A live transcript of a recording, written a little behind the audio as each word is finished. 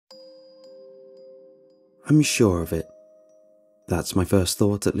I'm sure of it. That's my first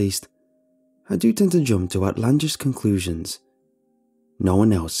thought, at least. I do tend to jump to outlandish conclusions. No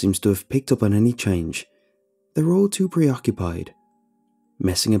one else seems to have picked up on any change. They're all too preoccupied,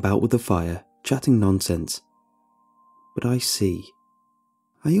 messing about with the fire, chatting nonsense. But I see.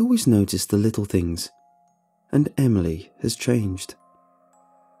 I always notice the little things, and Emily has changed.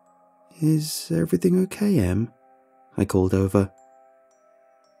 "Is everything okay, Em?" I called over.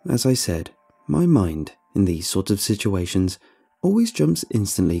 As I said, my mind, in these sorts of situations, always jumps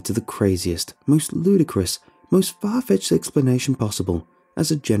instantly to the craziest, most ludicrous, most far-fetched explanation possible,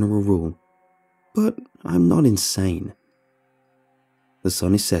 as a general rule. But I'm not insane. The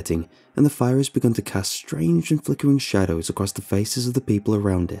sun is setting, and the fire has begun to cast strange and flickering shadows across the faces of the people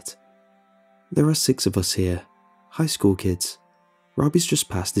around it. There are 6 of us here, high school kids. Robbie's just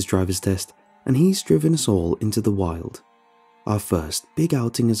passed his driver's test, and he's driven us all into the wild. Our first big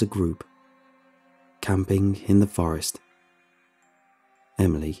outing as a group. Camping in the forest.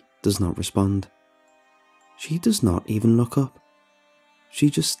 Emily does not respond. She does not even look up. She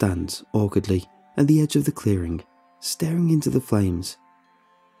just stands awkwardly at the edge of the clearing, staring into the flames.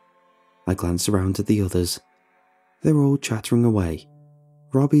 I glance around at the others. They're all chattering away.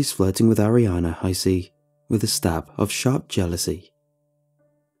 Robbie's flirting with Ariana, I see, with a stab of sharp jealousy.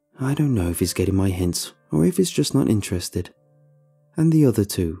 I don't know if he's getting my hints or if he's just not interested. And the other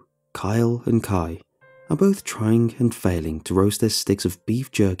 2, Kyle and Kai, are both trying and failing to roast their sticks of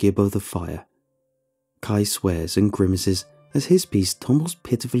beef jerky above the fire. Kai swears and grimaces as his piece tumbles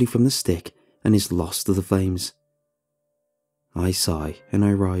pitifully from the stick and is lost to the flames. I sigh and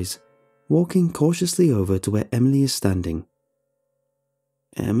I rise, walking cautiously over to where Emily is standing.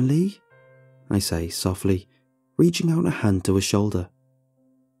 "Emily?" I say softly, reaching out a hand to her shoulder.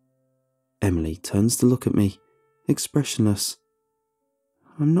 Emily turns to look at me, expressionless.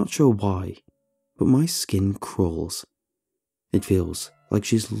 I'm not sure why, but my skin crawls. It feels like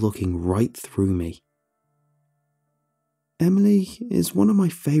she's looking right through me. Emily is one of my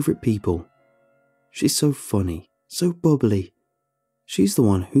favourite people. She's so funny, so bubbly. She's the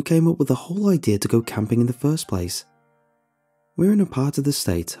one who came up with the whole idea to go camping in the first place. We're in a part of the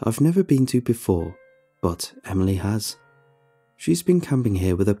state I've never been to before, but Emily has. She's been camping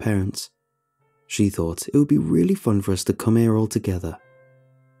here with her parents. She thought it would be really fun for us to come here all together.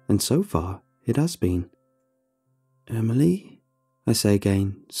 And so far, it has been. "Emily?" I say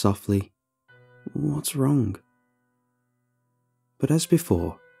again, softly. "What's wrong?" But as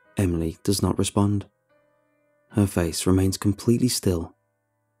before, Emily does not respond. Her face remains completely still.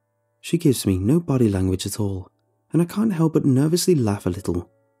 She gives me no body language at all, and I can't help but nervously laugh a little,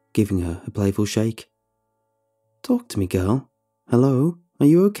 giving her a playful shake. "Talk to me, girl. Hello, are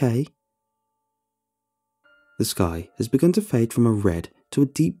you okay?" The sky has begun to fade from a red to a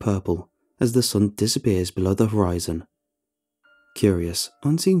deep purple as the sun disappears below the horizon. Curious,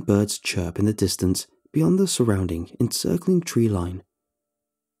 unseen birds chirp in the distance beyond the surrounding, encircling tree line.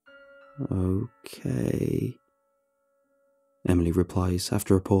 "Okay," Emily replies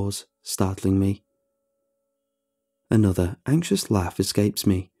after a pause, startling me. Another anxious laugh escapes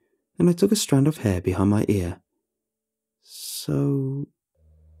me, and I took a strand of hair behind my ear. "So,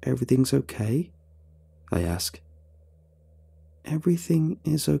 everything's okay?" I ask. "Everything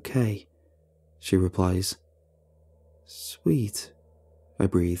is okay," she replies. "Sweet," I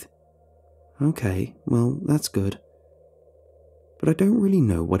breathe. "Okay, well, that's good." But I don't really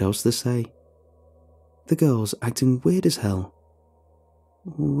know what else to say. The girl's acting weird as hell.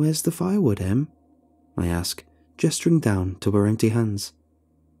 "Where's the firewood, Em?" I ask, gesturing down to her empty hands.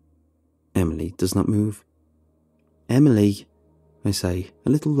 Emily does not move. "Emily," I say, a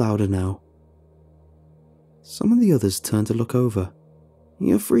little louder now. Some of the others turn to look over.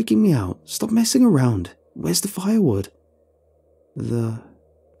 "You're freaking me out. Stop messing around. Where's the firewood?" "The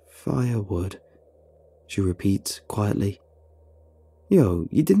firewood," she repeats quietly. "Yo,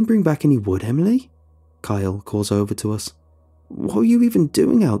 you didn't bring back any wood, Emily?" Kyle calls over to us. "What were you even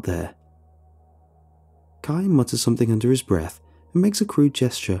doing out there?" Kai mutters something under his breath and makes a crude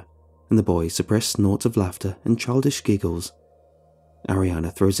gesture, and the boys suppress snorts of laughter and childish giggles.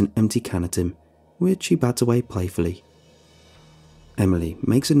 Ariana throws an empty can at him, which he bats away playfully. Emily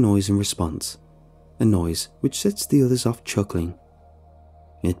makes a noise in response, a noise which sets the others off chuckling.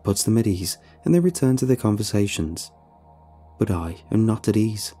 It puts them at ease, and they return to their conversations. But I am not at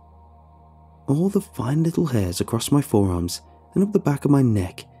ease. All the fine little hairs across my forearms and up the back of my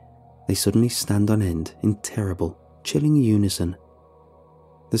neck, they suddenly stand on end in terrible, chilling unison.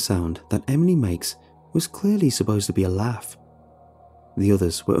 The sound that Emily makes was clearly supposed to be a laugh. The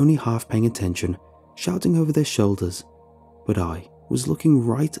others were only half paying attention, shouting over their shoulders, but I was looking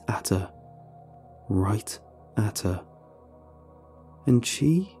right at her. right at her. And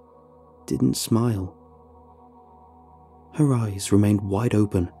she didn't smile. Her eyes remained wide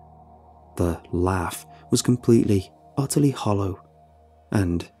open. The laugh was completely, utterly hollow,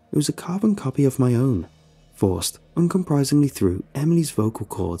 and it was a carbon copy of my own, forced uncompromisingly through Emily's vocal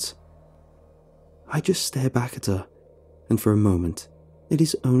cords. I just stare back at her, and for a moment, it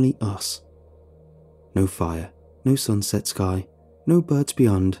is only us. No fire, no sunset sky, no birds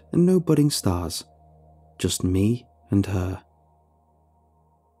beyond, and no budding stars. Just me and her.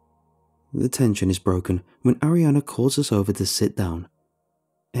 The tension is broken when Ariana calls us over to sit down.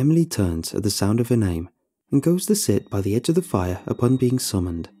 Emily turns at the sound of her name and goes to sit by the edge of the fire upon being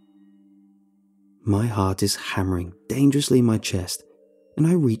summoned. My heart is hammering dangerously in my chest, and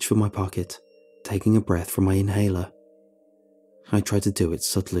I reach for my pocket, taking a breath from my inhaler. I try to do it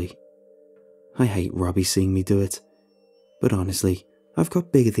subtly. I hate Robbie seeing me do it, but honestly, I've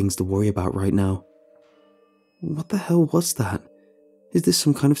got bigger things to worry about right now. What the hell was that? Is this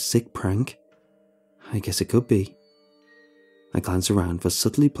some kind of sick prank? I guess it could be. I glance around for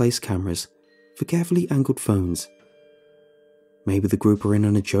subtly placed cameras, for carefully angled phones. Maybe the group are in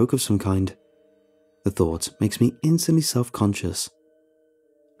on a joke of some kind. The thought makes me instantly self-conscious.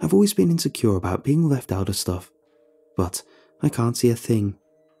 I've always been insecure about being left out of stuff, but I can't see a thing.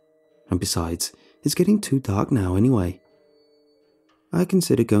 And besides, it's getting too dark now anyway. I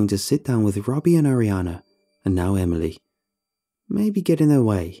consider going to sit down with Robbie and Ariana, and now Emily. Maybe get in their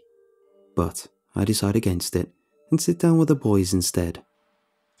way, but I decide against it and sit down with the boys instead.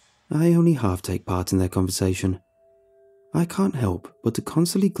 I only half take part in their conversation. I can't help but to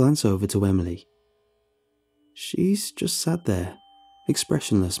constantly glance over to Emily. She's just sat there,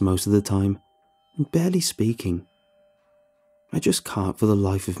 expressionless most of the time, and barely speaking. I just can't for the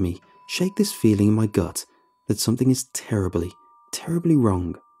life of me shake this feeling in my gut that something is terribly, terribly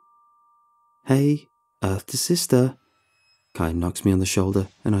wrong. Hey, Earth to sister. Kai knocks me on the shoulder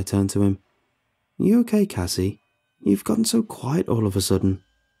and I turn to him. You okay, Cassie? You've gotten so quiet all of a sudden.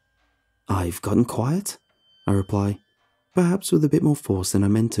 I've gotten quiet? I reply, perhaps with a bit more force than I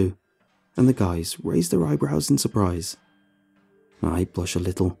meant to, and the guys raise their eyebrows in surprise. I blush a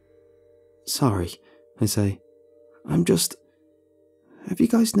little. Sorry, I say. Have you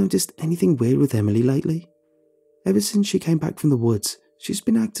guys noticed anything weird with Emily lately? Ever since she came back from the woods, she's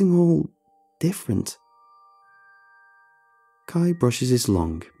been acting all different. Kai brushes his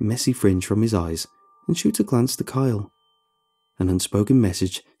long, messy fringe from his eyes and shoots a glance to Kyle. An unspoken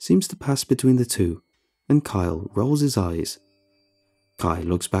message seems to pass between the two, and Kyle rolls his eyes. Kai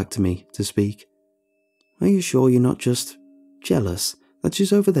looks back to me to speak. Are you sure you're not just jealous that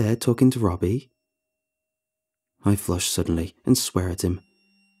she's over there talking to Robbie? I flush suddenly and swear at him.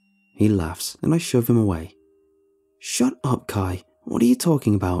 He laughs and I shove him away. Shut up, Kai. What are you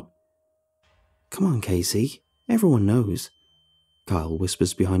talking about? Come on, Casey. Everyone knows. Kyle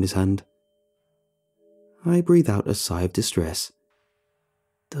whispers behind his hand. I breathe out a sigh of distress.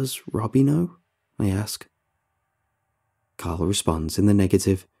 Does Robbie know? I ask. Kyle responds in the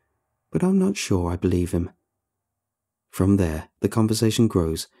negative, but I'm not sure I believe him. From there, the conversation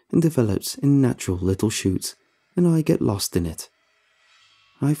grows and develops in natural little shoots, and I get lost in it.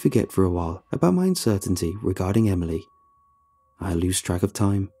 I forget for a while about my uncertainty regarding Emily. I lose track of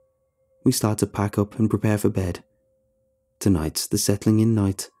time. We start to pack up and prepare for bed. Tonight's the settling in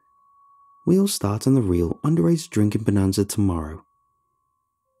night. We'll start on the real underage drinking bonanza tomorrow.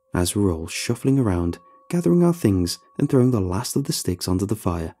 As we're all shuffling around, gathering our things and throwing the last of the sticks onto the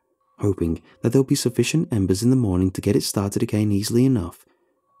fire, hoping that there'll be sufficient embers in the morning to get it started again easily enough,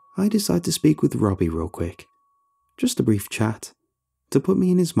 I decide to speak with Robbie real quick. Just a brief chat, to put me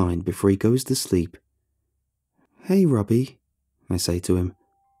in his mind before he goes to sleep. Hey Robbie, I say to him,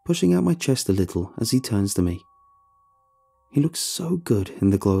 pushing out my chest a little as he turns to me. He looks so good in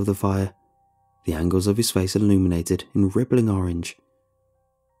the glow of the fire, the angles of his face illuminated in rippling orange.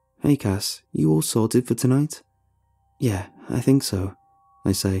 Hey Cass, you all sorted for tonight? Yeah, I think so,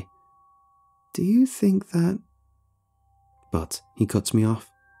 I say. Do you think that... But he cuts me off.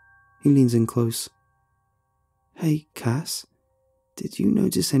 He leans in close. Hey Cass, did you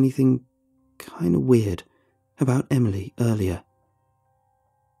notice anything kind of weird about Emily earlier?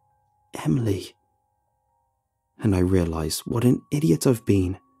 Emily. And I realize what an idiot I've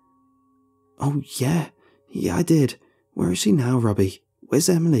been. Oh yeah, I did. Where is she now, Robbie? Where's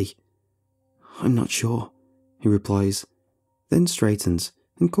Emily? I'm not sure, he replies, then straightens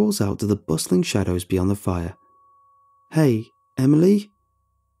and calls out to the bustling shadows beyond the fire. Hey, Emily?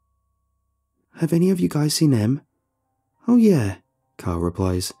 Have any of you guys seen Em? Oh yeah, Carl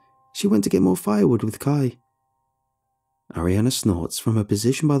replies. She went to get more firewood with Kai. Ariana snorts from her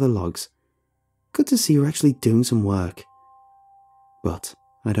position by the logs. Good to see you're actually doing some work. But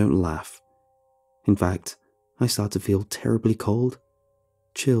I don't laugh. In fact, I start to feel terribly cold,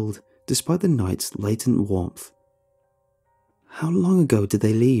 chilled despite the night's latent warmth. How long ago did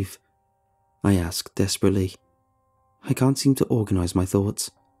they leave? I ask desperately. I can't seem to organize my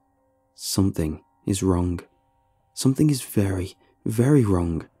thoughts. Something is wrong. Something is very, very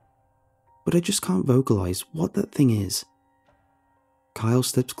wrong. But I just can't vocalize what that thing is. Kyle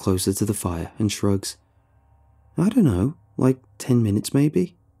steps closer to the fire and shrugs. I don't know, like 10 minutes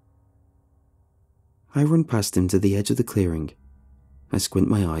maybe? I run past him to the edge of the clearing. I squint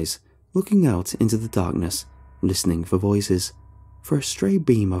my eyes, looking out into the darkness, listening for voices, for a stray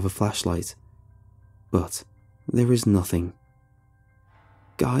beam of a flashlight. But there is nothing.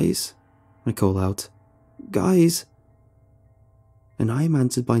 Guys, I call out. Guys! And I am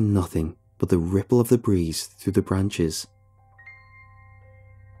answered by nothing but the ripple of the breeze through the branches.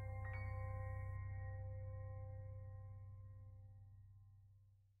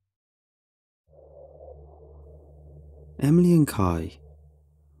 Emily and Kai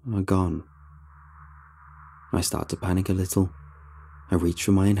are gone. I start to panic a little. I reach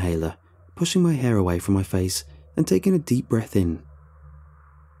for my inhaler, pushing my hair away from my face and taking a deep breath in.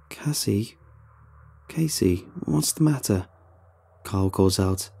 Cassie? Casey, what's the matter? Carl calls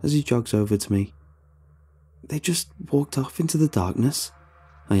out as he jogs over to me. They just walked off into the darkness?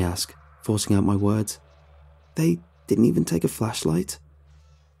 I ask, forcing out my words. They didn't even take a flashlight?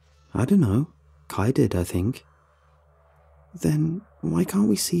 I don't know. Kai did, I think. Then why can't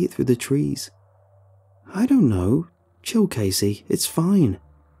we see it through the trees? I don't know. Chill, Casey, it's fine.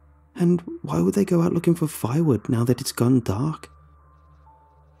 And why would they go out looking for firewood now that it's gone dark?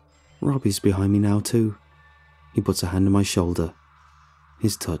 Robbie's behind me now too. He puts a hand on my shoulder.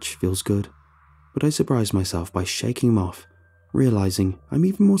 His touch feels good, but I surprise myself by shaking him off, realizing I'm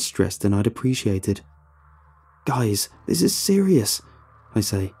even more stressed than I'd appreciated. Guys, this is serious, I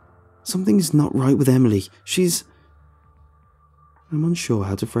say. Something is not right with Emily. I'm unsure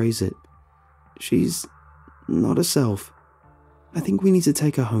how to phrase it. She's not herself. I think we need to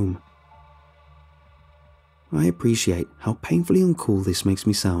take her home. I appreciate how painfully uncool this makes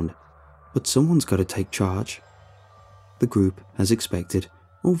me sound, but someone's got to take charge. The group, as expected,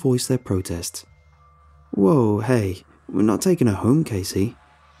 all voice their protests. Whoa, hey, we're not taking her home, Casey,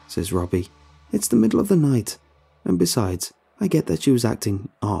 says Robbie. It's the middle of the night, and besides, I get that she was acting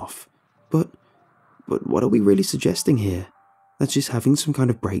off, but what are we really suggesting here? That she's having some kind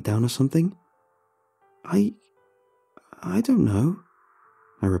of breakdown or something? I don't know,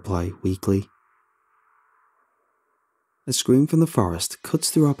 I reply weakly. A scream from the forest cuts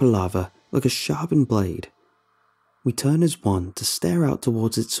through our palaver like a sharpened blade. We turn as one to stare out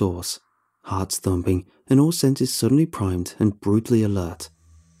towards its source, hearts thumping and all senses suddenly primed and brutally alert.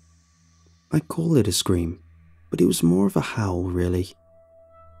 I'd call it a scream, but it was more of a howl, really.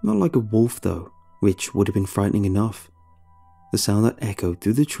 Not like a wolf, though, which would have been frightening enough. The sound that echoed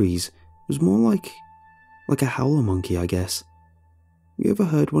through the trees was more like a howler monkey, I guess. You ever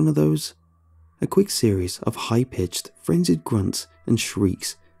heard one of those? A quick series of high-pitched, frenzied grunts and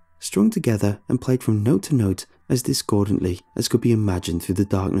shrieks, strung together and played from note to note as discordantly as could be imagined through the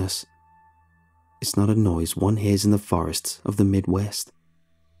darkness. It's not a noise one hears in the forests of the Midwest.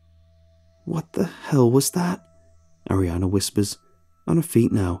 What the hell was that? Ariana whispers, on her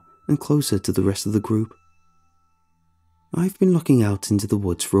feet now and closer to the rest of the group. I've been looking out into the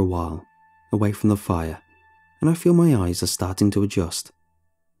woods for a while, away from the fire, and I feel my eyes are starting to adjust.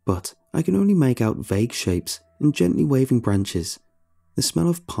 But I can only make out vague shapes and gently waving branches, the smell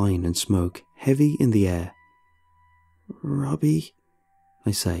of pine and smoke heavy in the air. Robbie,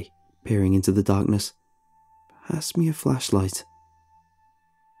 I say, peering into the darkness. Pass me a flashlight.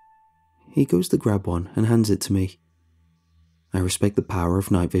 He goes to grab one and hands it to me. I respect the power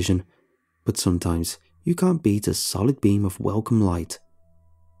of night vision, but sometimes you can't beat a solid beam of welcome light.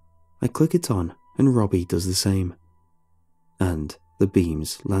 I click it on and Robbie does the same. And the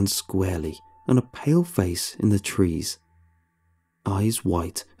beams land squarely on a pale face in the trees. Eyes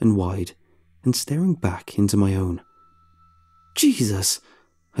white and wide and staring back into my own. Jesus!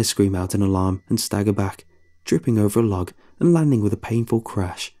 I scream out in alarm and stagger back, tripping over a log and landing with a painful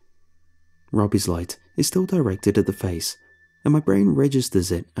crash. Robbie's light is still directed at the face, and my brain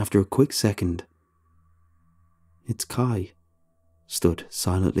registers it after a quick second. It's Kai, stood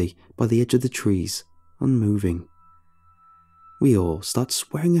silently by the edge of the trees, unmoving. We all start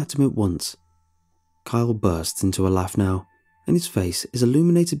swearing at him at once. Kyle bursts into a laugh now, and his face is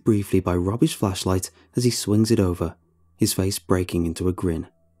illuminated briefly by Robbie's flashlight as he swings it over, his face breaking into a grin.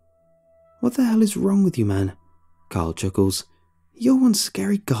 What the hell is wrong with you, man? Kyle chuckles. You're one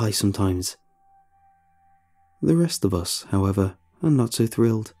scary guy sometimes. The rest of us, however, are not so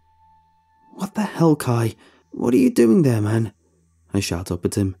thrilled. "What the hell, Kai? What are you doing there, man?" I shout up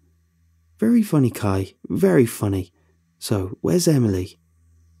at him. "Very funny, Kai, very funny. So, where's Emily?"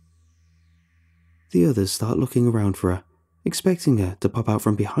 The others start looking around for her, expecting her to pop out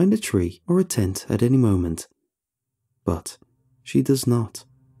from behind a tree or a tent at any moment. But she does not.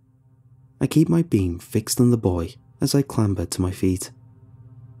 I keep my beam fixed on the boy as I clamber to my feet.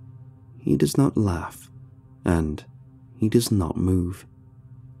 He does not laugh, and he does not move.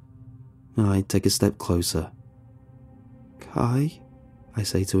 I take a step closer. "Kai?" I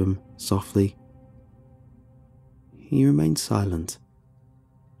say to him softly. He remains silent.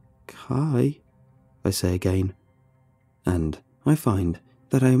 "Kai?" I say again, and I find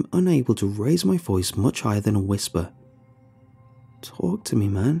that I am unable to raise my voice much higher than a whisper. "Talk to me,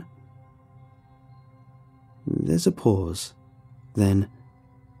 man." There's a pause, then,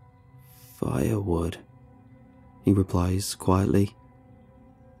 "Firewood," he replies quietly.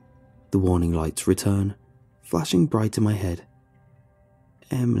 The warning lights return, flashing bright in my head.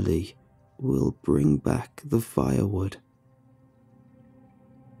 "Emily will bring back the firewood."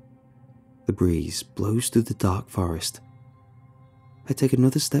 The breeze blows through the dark forest. I take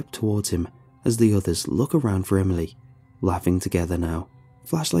another step towards him as the others look around for Emily, laughing together now,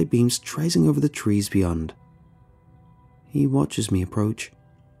 flashlight beams tracing over the trees beyond. He watches me approach.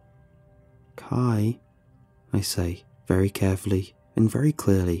 "Kai," I say, very carefully and very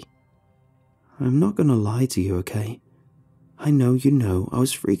clearly. "I'm not going to lie to you, okay? I know you know I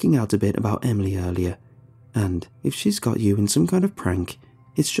was freaking out a bit about Emily earlier, and if she's got you in some kind of prank,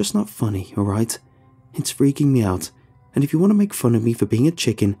 it's just not funny, alright? It's freaking me out, and if you want to make fun of me for being a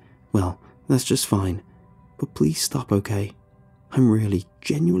chicken, well, that's just fine. But please stop, okay? I'm really,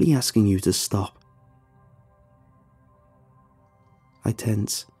 genuinely asking you to stop." I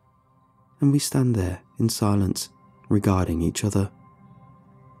tense, and we stand there in silence, regarding each other.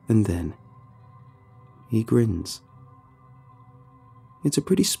 And then, he grins. It's a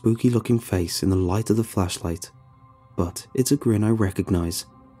pretty spooky looking face in the light of the flashlight, but it's a grin I recognize,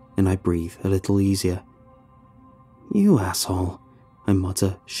 and I breathe a little easier. "You asshole," I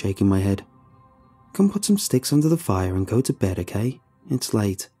mutter, shaking my head. "Come put some sticks under the fire and go to bed, okay? It's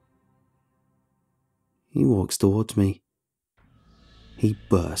late." He walks towards me. He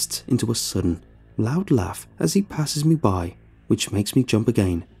bursts into a sudden, loud laugh as he passes me by, which makes me jump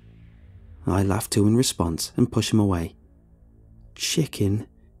again. I laugh too in response and push him away. "Chicken,"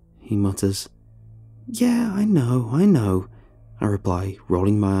 he mutters. "Yeah, I know," I reply,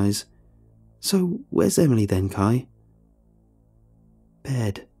 rolling my eyes. "So, where's Emily then, Kai?"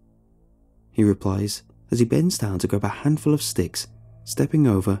 "Bed," he replies as he bends down to grab a handful of sticks, stepping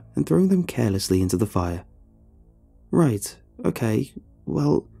over and throwing them carelessly into the fire. "Right, okay,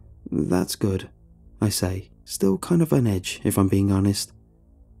 well, that's good," I say, still kind of on edge if I'm being honest.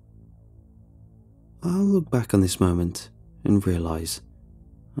 I'll look back on this moment and realize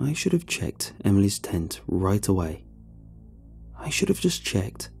I should have checked Emily's tent right away. I should have just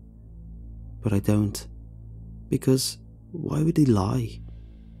checked, but I don't, because why would he lie?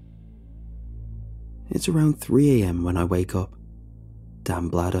 It's around 3 AM when I wake up. Damn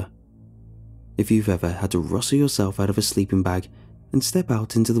bladder. If you've ever had to rustle yourself out of a sleeping bag and step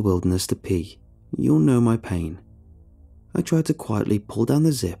out into the wilderness to pee, you'll know my pain. I try to quietly pull down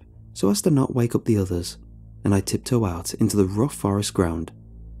the zip so as to not wake up the others, and I tiptoe out into the rough forest ground.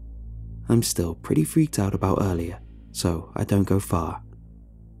 I'm still pretty freaked out about earlier, so I don't go far.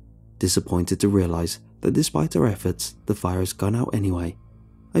 Disappointed to realize that despite our efforts, the fire has gone out anyway.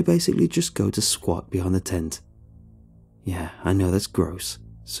 I basically just go to squat behind the tent. Yeah, I know that's gross.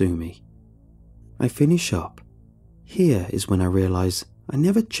 Sue me. I finish up. Here is when I realize I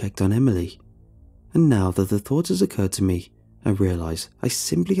never checked on Emily. And now that the thought has occurred to me, I realize I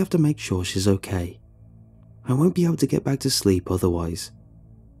simply have to make sure she's okay. I won't be able to get back to sleep otherwise.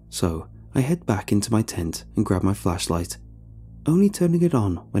 So I head back into my tent and grab my flashlight, only turning it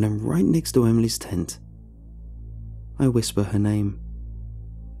on when I'm right next to Emily's tent. I whisper her name.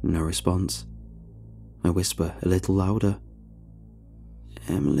 No response. I whisper a little louder.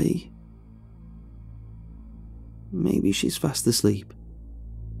 "Emily?" Maybe she's fast asleep.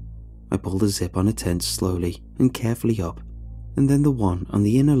 I pull the zip on her tent slowly and carefully up, and then the one on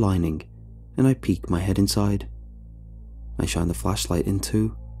the inner lining, and I peek my head inside. I shine the flashlight in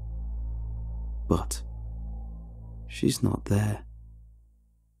too. But she's not there.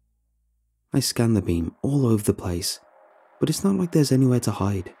 I scan the beam all over the place, but it's not like there's anywhere to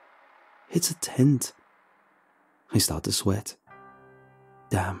hide. It's a tent. I start to sweat.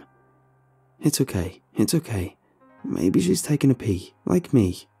 Damn. It's okay. Maybe she's taken a pee, like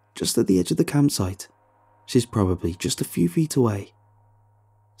me, just at the edge of the campsite. She's probably just a few feet away.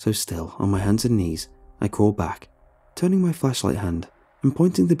 So still, on my hands and knees, I crawl back, turning my flashlight hand and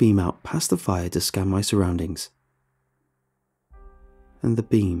pointing the beam out past the fire to scan my surroundings. And the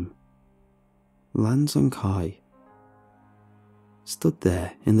beam lands on Kai. Stood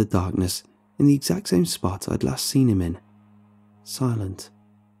there in the darkness in the exact same spot I'd last seen him in. Silent,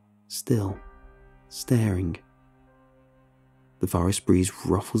 still, staring. The forest breeze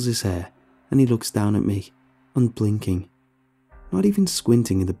ruffles his hair and he looks down at me, unblinking, not even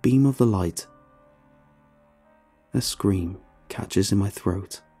squinting in the beam of the light. A scream catches in my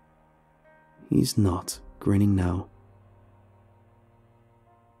throat. He's not grinning now.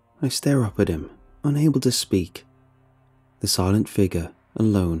 I stare up at him, unable to speak. The silent figure,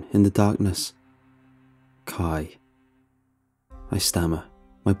 alone in the darkness. Kai. I stammer,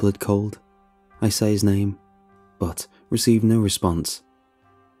 my blood cold. I say his name, but receive no response.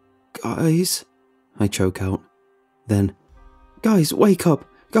 Guys, I choke out. Then, guys, wake up!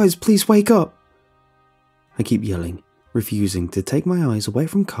 Guys, please wake up! I keep yelling, refusing to take my eyes away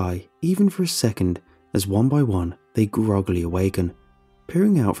from Kai even for a second, as one by one they groggily awaken,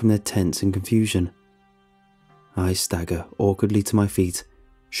 peering out from their tents in confusion. I stagger awkwardly to my feet,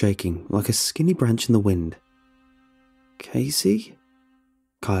 shaking like a skinny branch in the wind. Casey?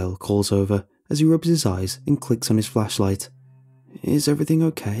 Kyle calls over as he rubs his eyes and clicks on his flashlight. Is everything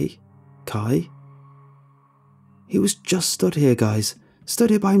okay, Kai? He was just stood here, guys. Stood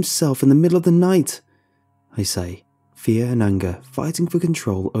here by himself in the middle of the night, I say, fear and anger fighting for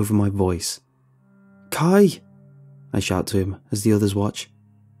control over my voice. Kai! I shout to him as the others watch.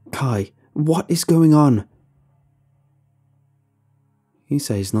 Kai, what is going on? He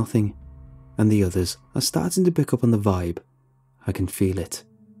says nothing, and the others are starting to pick up on the vibe. I can feel it.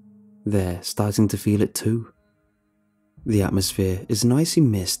 They're starting to feel it too. The atmosphere is an icy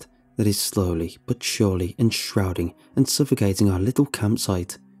mist that is slowly but surely enshrouding and suffocating our little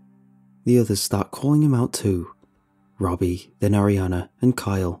campsite. The others start calling him out too. Robbie, then Ariana and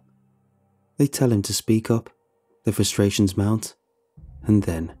Kyle. They tell him to speak up. Their frustrations mount. And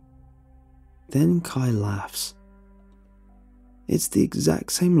then Kyle laughs. It's the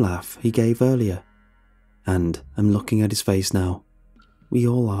exact same laugh he gave earlier. And I'm looking at his face now. We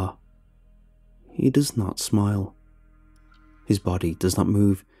all are. He does not smile. His body does not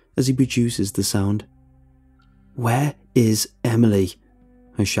move as he produces the sound. Where is Emily?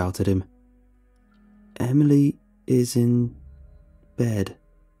 I shout at him. Emily is in bed,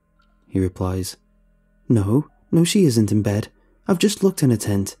 he replies. No, she isn't in bed. I've just looked in her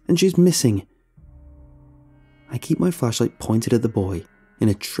tent and she's missing. I keep my flashlight pointed at the boy in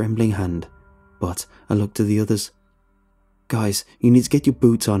a trembling hand, but I look to the others. Guys, you need to get your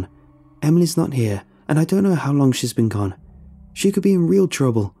boots on. Emily's not here, and I don't know how long she's been gone. She could be in real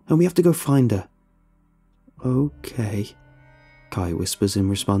trouble, and we have to go find her. Okay, Kai whispers in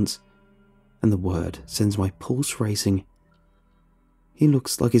response, and the word sends my pulse racing. He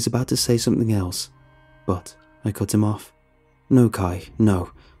looks like he's about to say something else, but I cut him off. No, Kai,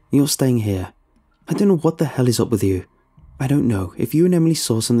 no, you're staying here. I don't know what the hell is up with you. I don't know if you and Emily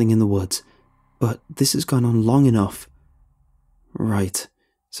saw something in the woods, but this has gone on long enough. Right,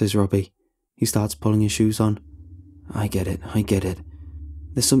 says Robbie. He starts pulling his shoes on. I get it.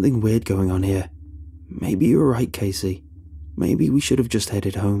 There's something weird going on here. Maybe you were right, Casey. Maybe we should have just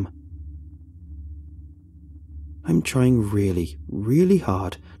headed home. I'm trying really, really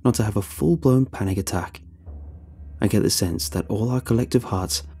hard not to have a full-blown panic attack. I get the sense that all our collective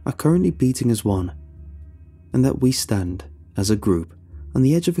hearts are currently beating as one, and that we stand, as a group, on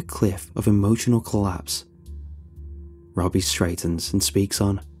the edge of a cliff of emotional collapse. Robbie straightens and speaks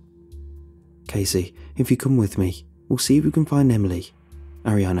on. Casey, if you come with me, we'll see if we can find Emily.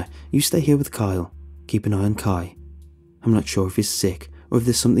 Ariana, you stay here with Kyle. Keep an eye on Kai. I'm not sure if he's sick or if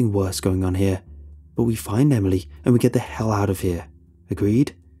there's something worse going on here, but we find Emily and we get the hell out of here.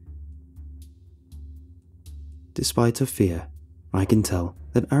 Agreed? Despite her fear, I can tell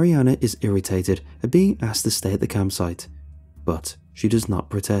that Ariana is irritated at being asked to stay at the campsite, but she does not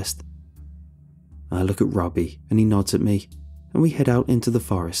protest. I look at Robbie and he nods at me, and we head out into the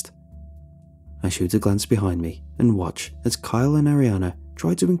forest. I shoot a glance behind me and watch as Kyle and Ariana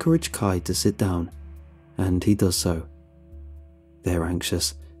try to encourage Kai to sit down, and he does so. They're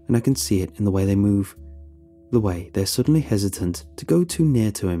anxious, and I can see it in the way they move, the way they're suddenly hesitant to go too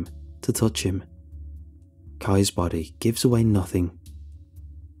near to him, to touch him. Kai's body gives away nothing.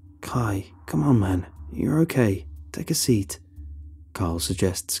 Kai, come on man, you're okay, take a seat, Kyle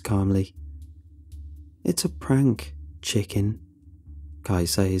suggests calmly. It's a prank, chicken, Kai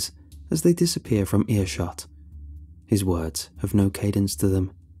says as they disappear from earshot. His words have no cadence to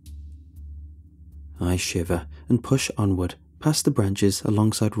them. I shiver and push onward past the branches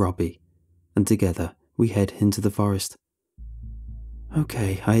alongside Robbie, and together we head into the forest.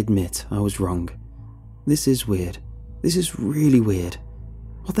 Okay, I admit I was wrong. This is weird. This is really weird.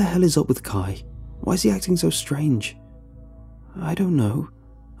 What the hell is up with Kai? Why is he acting so strange? I don't know,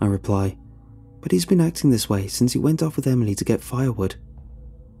 I reply, but he's been acting this way since he went off with Emily to get firewood.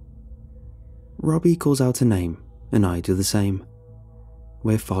 Robbie calls out a name, and I do the same.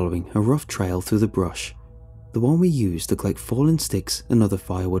 We're following a rough trail through the brush, the one we used to collect fallen sticks and other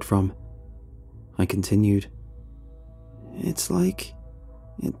firewood from. I continued. It's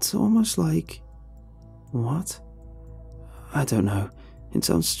almost like... What? I don't know, it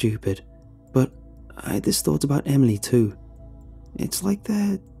sounds stupid, but I had this thought about Emily too. It's like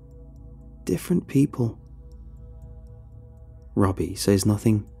they're different people. Robbie says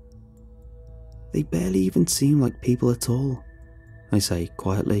nothing. They barely even seem like people at all, I say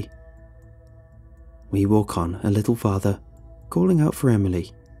quietly. We walk on a little farther, calling out for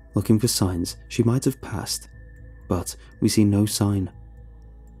Emily, looking for signs she might have passed, but we see no sign.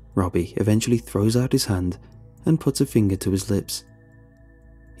 Robbie eventually throws out his hand and puts a finger to his lips.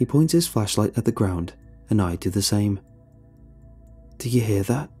 He points his flashlight at the ground, and I do the same. Do you hear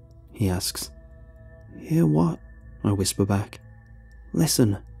that? He asks. Hear what? I whisper back.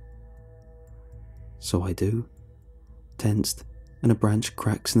 Listen. So I do, tensed, and a branch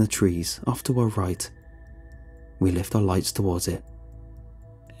cracks in the trees off to our right. We lift our lights towards it.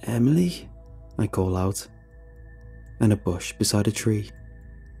 Emily? I call out. And a bush beside a tree,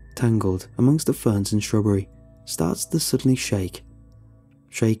 tangled amongst the ferns and shrubbery, starts to suddenly shake,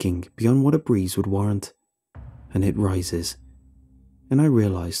 shaking beyond what a breeze would warrant, and it rises, and I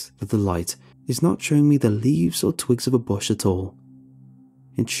realise that the light is not showing me the leaves or twigs of a bush at all.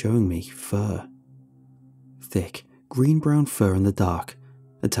 It's showing me fur. Thick, green-brown fur in the dark,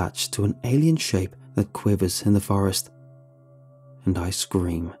 attached to an alien shape that quivers in the forest. And I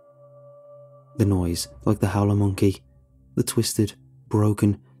scream. The noise, like the howler monkey, the twisted,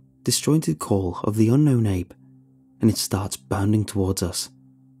 broken, disjointed call of the unknown ape, and it starts bounding towards us.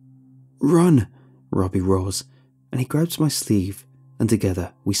 Run! Robbie roars, and he grabs my sleeve, and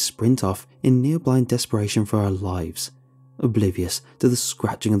together we sprint off in near-blind desperation for our lives, oblivious to the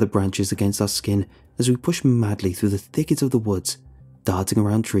scratching of the branches against our skin as we push madly through the thicket of the woods, darting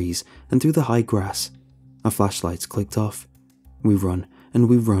around trees and through the high grass. Our flashlights clicked off. We run, and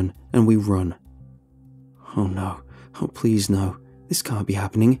we run, and we run. Oh no, oh please no, this can't be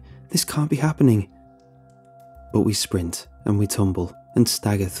happening, this can't be happening. But we sprint, and we tumble, and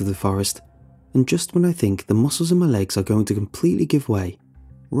stagger through the forest, and just when I think the muscles in my legs are going to completely give way,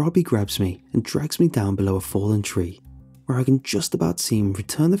 Robbie grabs me and drags me down below a fallen tree, where I can just about see him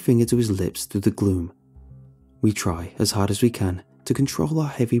return the finger to his lips through the gloom. We try as hard as we can to control our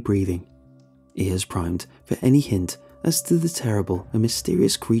heavy breathing, ears primed for any hint as to the terrible and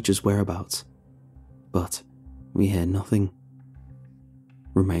mysterious creature's whereabouts. But we hear nothing.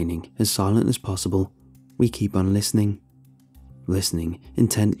 Remaining as silent as possible, we keep on listening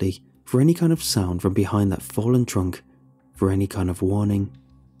intently for any kind of sound from behind that fallen trunk, for any kind of warning.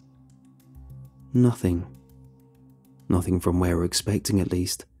 Nothing. Nothing from where we're expecting, at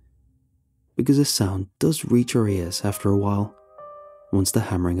least. Because a sound does reach our ears after a while, once the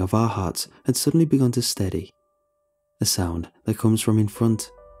hammering of our hearts had suddenly begun to steady. A sound that comes from in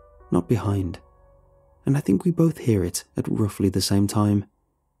front, not behind, and I think we both hear it at roughly the same time.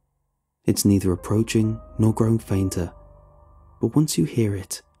 It's neither approaching nor growing fainter, but once you hear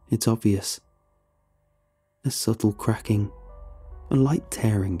it, it's obvious. A subtle cracking, a light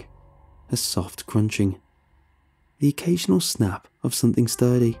tearing, a soft crunching, the occasional snap of something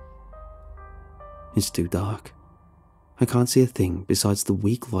sturdy. It's too dark. I can't see a thing besides the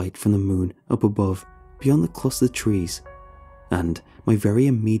weak light from the moon up above beyond the clustered trees, and my very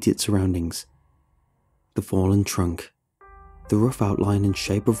immediate surroundings. The fallen trunk, the rough outline and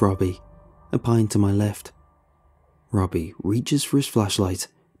shape of Robbie, a pine to my left. Robbie reaches for his flashlight,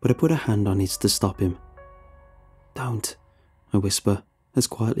 but I put a hand on his to stop him. Don't, I whisper, as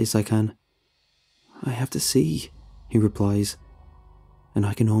quietly as I can. I have to see, he replies, and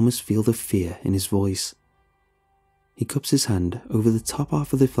I can almost feel the fear in his voice. He cups his hand over the top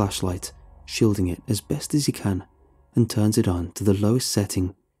half of the flashlight, shielding it as best as he can, and turns it on to the lowest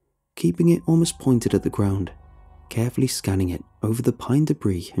setting, keeping it almost pointed at the ground, carefully scanning it over the pine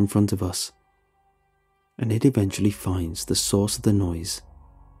debris in front of us. And it eventually finds the source of the noise.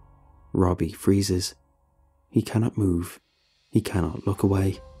 Robbie freezes. He cannot move. He cannot look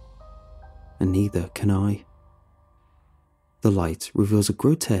away. And neither can I. The light reveals a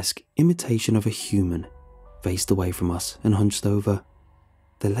grotesque imitation of a human, faced away from us and hunched over.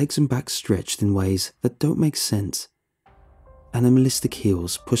 their legs and backs stretched in ways that don't make sense. Animalistic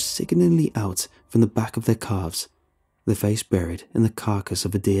heels push sickeningly out from the back of their calves, their face buried in the carcass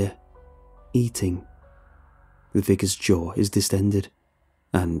of a deer, eating. The figure's jaw is distended,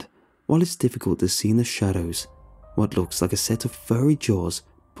 and, while it's difficult to see in the shadows, what looks like a set of furry jaws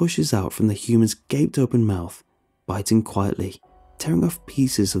pushes out from the human's gaped open mouth, biting quietly, tearing off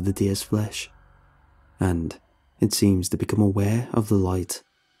pieces of the deer's flesh. And it seems to become aware of the light.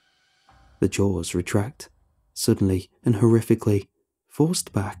 The jaws retract, suddenly and horrifically,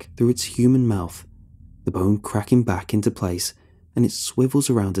 forced back through its human mouth, the bone cracking back into place, and it swivels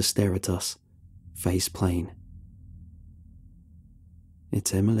around to stare at us, face plain.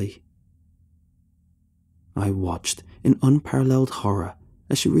 It's Emily. I watched in unparalleled horror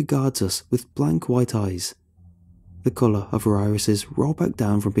as she regards us with blank white eyes. The colour of her irises roll back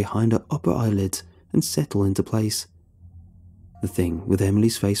down from behind her upper eyelids and settle into place. The thing with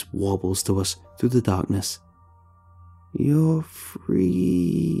Emily's face wobbles to us through the darkness. "You're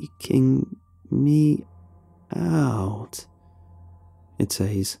freaking me out," it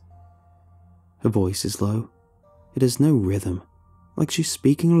says. Her voice is low. It has no rhythm, like she's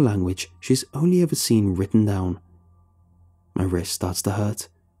speaking a language she's only ever seen written down. My wrist starts to hurt.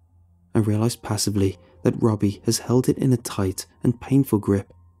 I realise passively that Robbie has held it in a tight and painful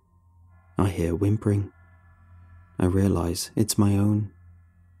grip. I hear whimpering. I realise it's my own.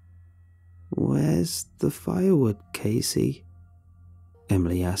 "Where's the firewood, Casey?"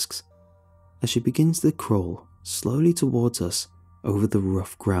 Emily asks, as she begins to crawl slowly towards us over the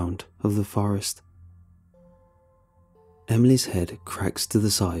rough ground of the forest. Emily's head cracks to the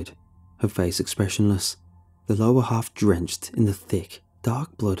side, her face expressionless, the lower half drenched in the thick,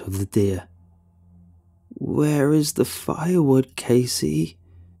 dark blood of the deer. "Where is the firewood, Casey?"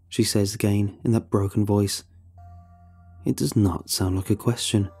 she says again in that broken voice. It does not sound like a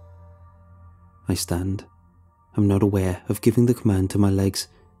question. I stand. I'm not aware of giving the command to my legs,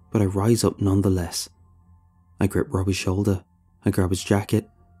 but I rise up nonetheless. I grip Robbie's shoulder. I grab his jacket.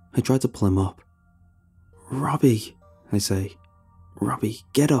 I try to pull him up. "Robbie," I say. "Robbie,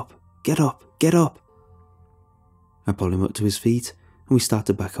 get up, get up, get up." I pull him up to his feet, and we start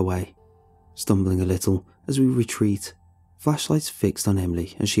to back away, stumbling a little as we retreat, flashlights fixed on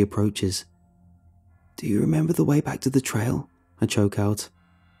Emily as she approaches. "Do you remember the way back to the trail?" I choke out.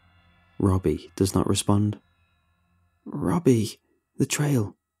 Robbie does not respond. "Robbie, the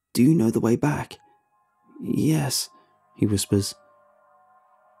trail. Do you know the way back?" "Yes," he whispers.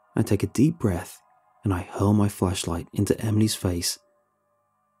 I take a deep breath and I hurl my flashlight into Emily's face.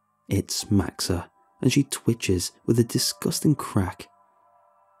 It smacks her and she twitches with a disgusting crack.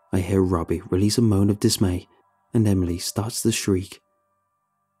 I hear Robbie release a moan of dismay and Emily starts to shriek.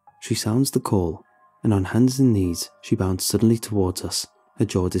 She sounds the call, and on hands and knees she bounds suddenly towards us, her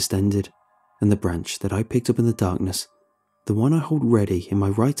jaw distended, and the branch that I picked up in the darkness, the one I hold ready in my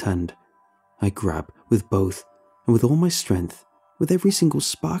right hand, I grab with both, and with all my strength, with every single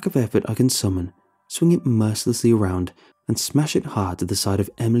spark of effort I can summon, swing it mercilessly around and smash it hard to the side of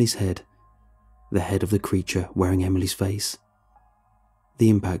Emily's head, the head of the creature wearing Emily's face. The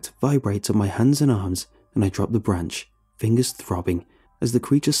impact vibrates up my hands and arms, and I drop the branch, fingers throbbing, as the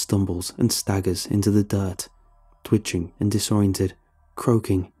creature stumbles and staggers into the dirt, twitching and disoriented,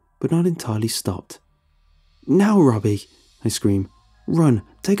 croaking, but not entirely stopped. "Now, Robbie!" I scream. "Run!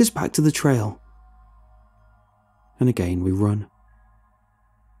 Take us back to the trail!" And again we run.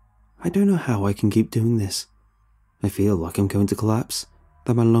 I don't know how I can keep doing this. I feel like I'm going to collapse,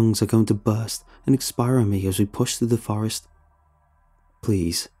 that my lungs are going to burst and expire on me as we push through the forest.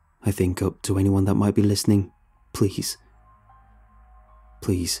 Please, I think up to anyone that might be listening, please.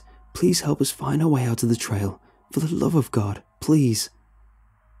 Please, please help us find our way out of the trail, for the love of God, please.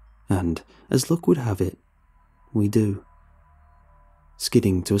 And, as luck would have it, we do.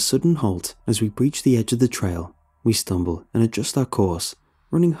 Skidding to a sudden halt as we breach the edge of the trail, we stumble and adjust our course,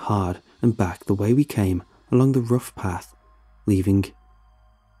 running hard and back the way we came along the rough path, leaving.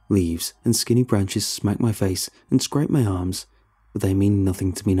 Leaves and skinny branches smack my face and scrape my arms, but they mean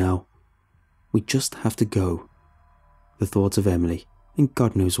nothing to me now. We just have to go. The thought of Emily, and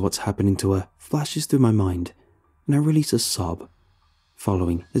God knows what's happening to her, flashes through my mind, and I release a sob,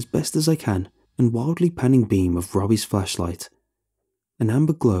 following as best as I can and wildly panning beam of Robbie's flashlight. An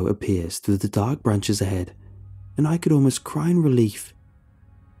amber glow appears through the dark branches ahead, and I could almost cry in relief.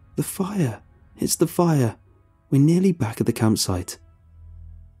 The fire! It's the fire! We're nearly back at the campsite.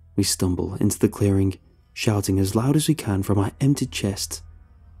 We stumble into the clearing, shouting as loud as we can from our emptied chests.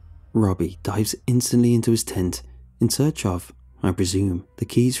 Robbie dives instantly into his tent in search of, I presume, the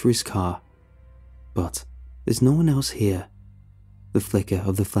keys for his car. But there's no one else here. The flicker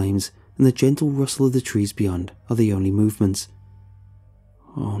of the flames and the gentle rustle of the trees beyond are the only movements.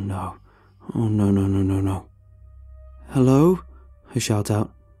 Oh no. Oh no, no, no, no, no. Hello? I shout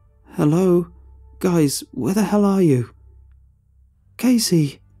out. Hello? Guys, where the hell are you?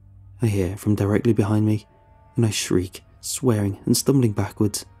 Casey! I hear from directly behind me, and I shriek, swearing and stumbling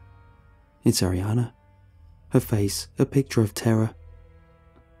backwards. It's Ariana. Her face a picture of terror.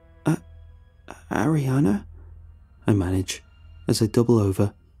 Ariana? I manage, as I double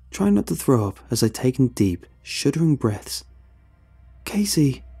over, trying not to throw up as I take in deep, shuddering breaths.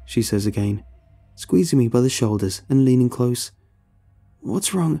 Casey, she says again, squeezing me by the shoulders and leaning close.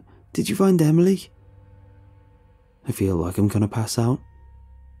 What's wrong? Did you find Emily? I feel like I'm gonna pass out.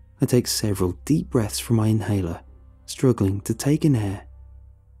 I take several deep breaths from my inhaler, struggling to take in air.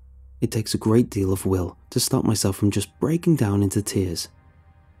 It takes a great deal of will to stop myself from just breaking down into tears.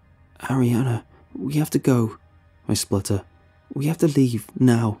 Ariana, we have to go, I splutter. We have to leave,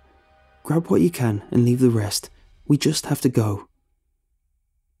 now. Grab what you can and leave the rest. We just have to go.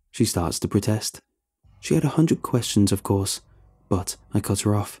 She starts to protest. She had 100 questions, of course, but I cut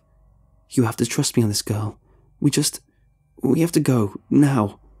her off. You have to trust me on this, girl. We have to go,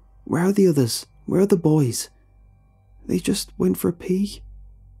 now. Where are the others? Where are the boys? They just went for a pee?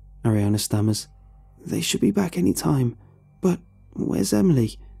 Ariana stammers. They should be back any time. But where's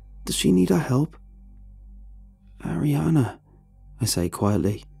Emily? Does she need our help? Ariana, I say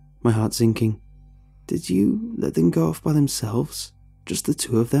quietly, my heart sinking. Did you let them go off by themselves? Just the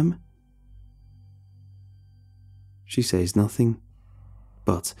two of them? She says nothing,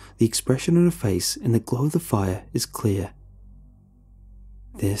 but the expression on her face in the glow of the fire is clear.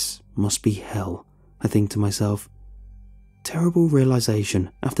 This must be hell, I think to myself. Terrible realization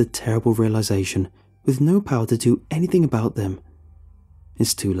after terrible realization, with no power to do anything about them.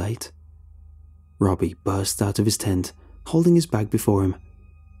 It's too late. Robbie bursts out of his tent, holding his bag before him.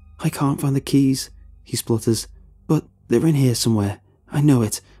 I can't find the keys, he splutters, but they're in here somewhere. I know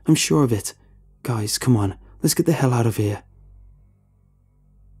it, I'm sure of it. Guys, come on, let's get the hell out of here.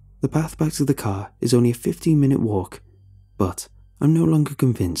 The path back to the car is only a 15-minute walk, but I'm no longer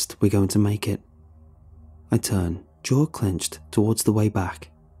convinced we're going to make it. I turn, jaw clenched, towards the way back,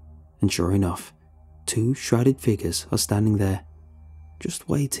 and sure enough, two shrouded figures are standing there, just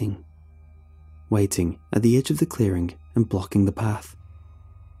waiting at the edge of the clearing and blocking the path.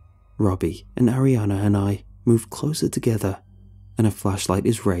 Robbie and Ariana and I move closer together, and a flashlight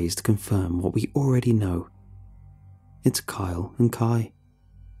is raised to confirm what we already know. It's Kyle and Kai,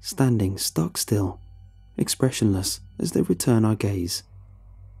 standing stock still, expressionless as they return our gaze.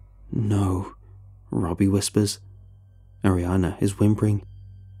 No, Robbie whispers. Ariana is whimpering.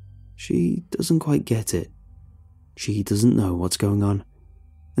 She doesn't quite get it. She doesn't know what's going on.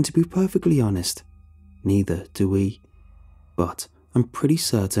 And to be perfectly honest, neither do we. But I'm pretty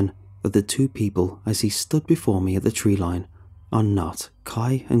certain that the two people I see stood before me at the tree line are not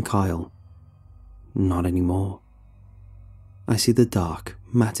Kai and Kyle. Not anymore. I see the dark,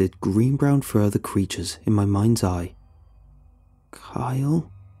 matted green-brown fur of the creatures in my mind's eye.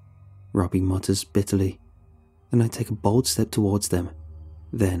 Kyle? Robbie mutters bitterly, and I take a bold step towards them,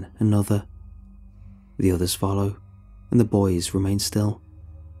 then another. The others follow, and the boys remain still.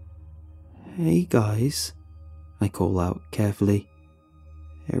 Hey guys, I call out carefully.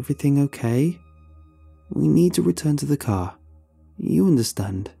 Everything okay? We need to return to the car. You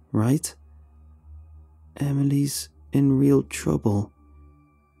understand, right? Emily's in real trouble,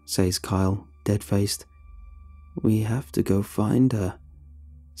 says Kyle, dead-faced. We have to go find her,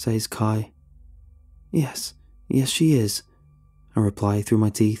 says Kai. Yes she is, I reply through my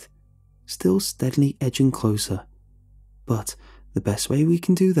teeth, still steadily edging closer. But the best way we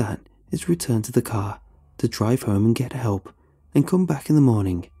can do that is return to the car, to drive home and get help, and come back in the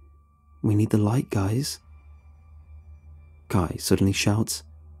morning. We need the light, guys. Kai suddenly shouts.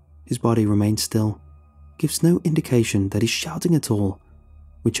 His body remains still, gives no indication that he's shouting at all,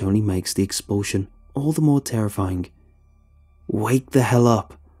 which only makes the expulsion all the more terrifying. Wake the hell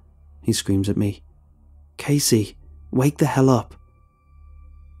up, he screams at me. Casey, wake the hell up.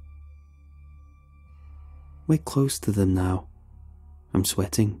 We're close to them now. I'm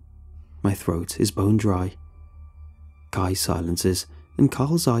sweating. My throat is bone dry. Kai silences, and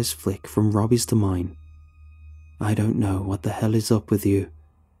Carl's eyes flick from Robbie's to mine. I don't know what the hell is up with you,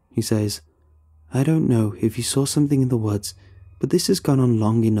 he says. I don't know if you saw something in the woods, but this has gone on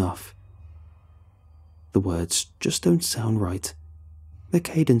long enough. The words just don't sound right. The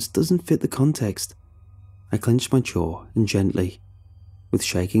cadence doesn't fit the context. I clench my jaw and gently, with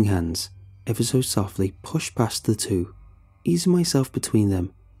shaking hands, ever so softly push past the two, easing myself between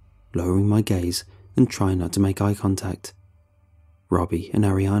them, lowering my gaze and trying not to make eye contact. Robbie and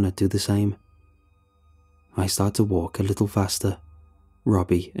Ariana do the same. I start to walk a little faster.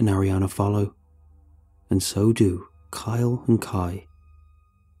 Robbie and Ariana follow, and so do Kyle and Kai,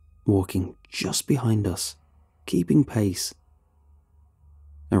 walking just behind us, keeping pace.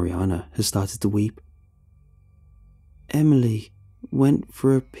 Ariana has started to weep. "Emily went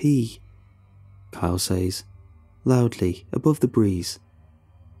for a pee," Kyle says, loudly above the breeze.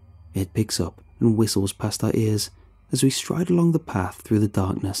 It picks up and whistles past our ears as we stride along the path through the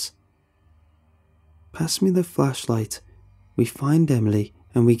darkness. "Pass me the flashlight. We find Emily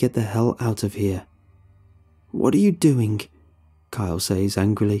and we get the hell out of here." "What are you doing?" Kyle says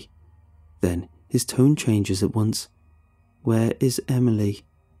angrily. Then his tone changes at once. "Where is Emily?"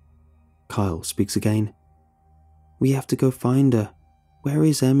 Kyle speaks again. "We have to go find her. Where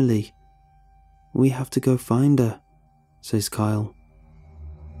is Emily?" "We have to go find her," says Kyle.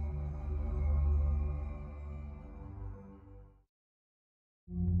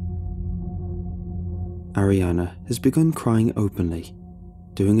 Ariana has begun crying openly,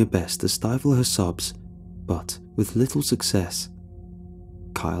 doing her best to stifle her sobs, but with little success.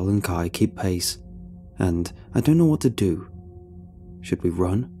 Kyle and Kai keep pace, and I don't know what to do. Should we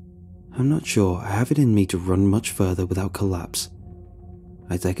run? I'm not sure I have it in me to run much further without collapse.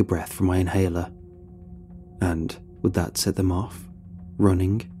 I take a breath from my inhaler. And would that set them off?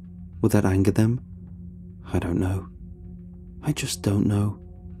 Running? Would that anger them? I don't know. I just don't know.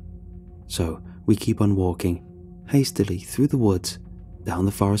 So we keep on walking, hastily through the woods, down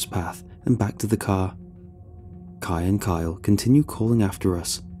the forest path and back to the car. Kai and Kyle continue calling after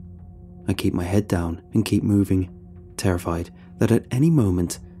us. I keep my head down and keep moving, terrified that at any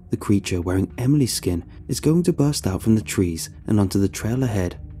moment the creature wearing Emily's skin is going to burst out from the trees and onto the trail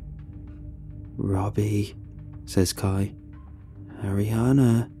ahead. "Robbie," says Kai.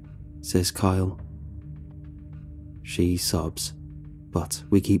 "Ariana," says Kyle. She sobs, but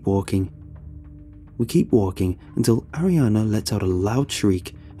we keep walking. We keep walking until Ariana lets out a loud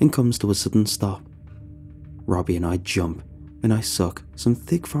shriek and comes to a sudden stop. Robbie and I jump, and I suck some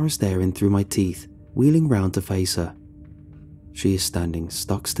thick forest air in through my teeth, wheeling round to face her. She is standing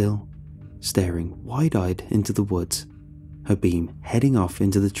stock still, staring wide-eyed into the woods, her beam heading off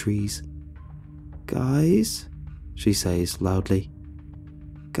into the trees. "Guys," she says loudly.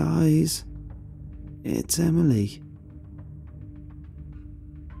 "Guys, it's Emily."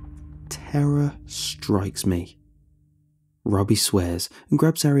 Terror strikes me. Robbie swears and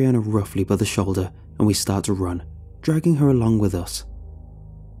grabs Ariana roughly by the shoulder, and we start to run, dragging her along with us.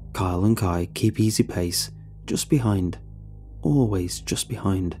 Kyle and Kai keep easy pace, just behind. Always just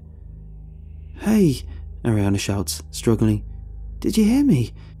behind. "Hey," Ariana shouts, struggling. "Did you hear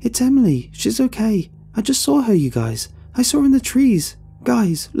me? It's Emily. She's okay. I just saw her, you guys. I saw her in the trees.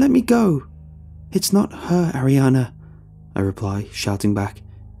 Guys, let me go." "It's not her, Ariana," I reply, shouting back.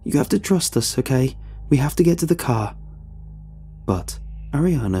 "You have to trust us, okay? We have to get to the car." But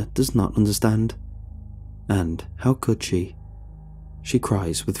Ariana does not understand. And how could she? She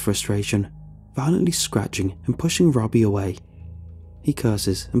cries with frustration, violently scratching and pushing Robbie away. He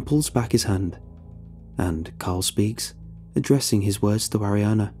curses and pulls back his hand. And Carl speaks, addressing his words to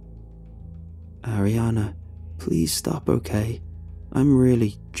Ariana. "Ariana, please stop, okay? I'm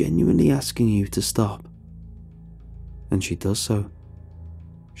really, genuinely asking you to stop." And she does so.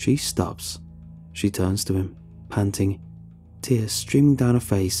 She stops. She turns to him, panting, tears streaming down her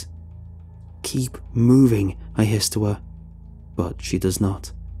face. "Keep moving," I hiss to her. But she does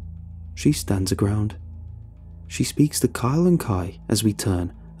not. She stands her ground. She speaks to Kyle and Kai as we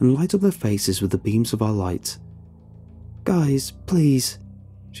turn and light up their faces with the beams of our lights. "Guys, please,"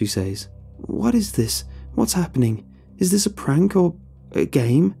 she says. "What is this? What's happening? Is this a prank or a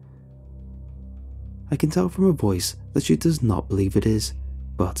game?" I can tell from her voice that she does not believe it is,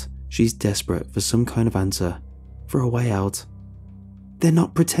 but she's desperate for some kind of answer, for a way out. "They're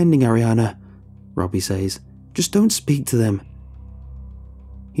not pretending, Ariana," Robbie says. "Just don't speak to them."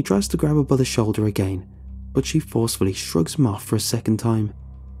 He tries to grab her by the shoulder again, but she forcefully shrugs him off for a second time.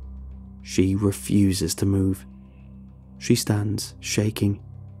 She refuses to move. She stands, shaking,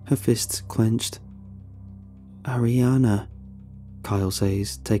 her fists clenched. "Ariana," Kyle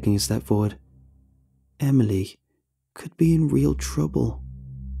says, taking a step forward. "Emily could be in real trouble."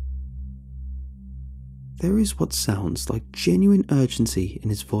 There is what sounds like genuine urgency in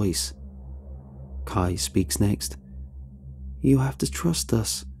his voice. Kai speaks next. "You have to trust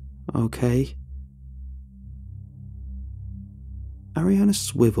us, okay?" Ariana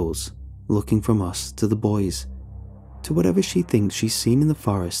swivels, looking from us to the boys, to whatever she thinks she's seen in the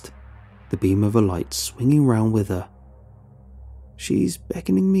forest, the beam of a light swinging round with her. "She's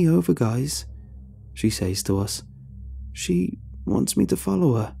beckoning me over, guys," she says to us. She wants me to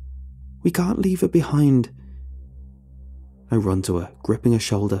follow her. We can't leave her behind. I run to her, gripping her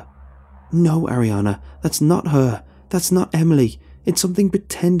shoulder. No, Ariana, that's not her. That's not Emily. It's something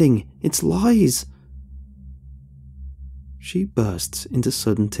pretending. It's lies. She bursts into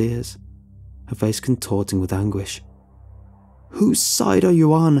sudden tears, her face contorting with anguish. Whose side are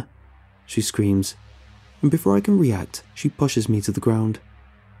you on? She screams, and before I can react, she pushes me to the ground.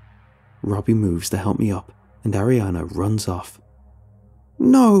 Robbie moves to help me up, and Ariana runs off.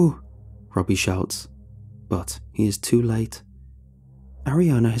 No! Robbie shouts, but he is too late.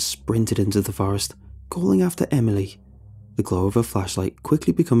 Ariana has sprinted into the forest, calling after Emily, the glow of her flashlight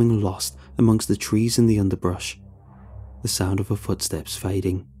quickly becoming lost amongst the trees and the underbrush, the sound of her footsteps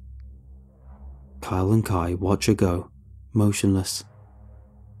fading. Kyle and Kai watch her go, motionless.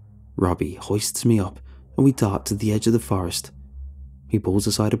 Robbie hoists me up and we dart to the edge of the forest. He pulls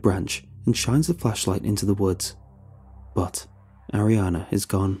aside a branch and shines the flashlight into the woods, but Ariana is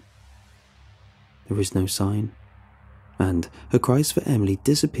gone. There is no sign, and her cries for Emily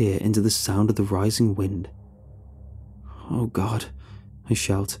disappear into the sound of the rising wind. Oh God, I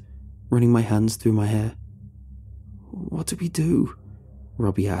shout, running my hands through my hair. What do we do?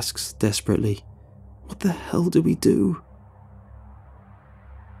 Robbie asks desperately. What the hell do we do?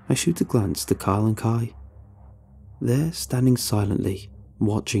 I shoot a glance to Carl and Kai. They're standing silently,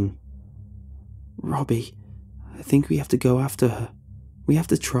 watching. Robbie, I think we have to go after her. We have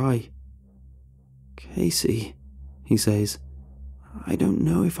to try. Casey, he says, I don't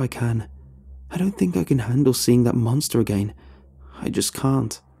know if I can. I don't think I can handle seeing that monster again. I just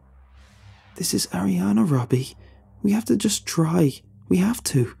can't. This is Ariana, Robbie. We have to just try. We have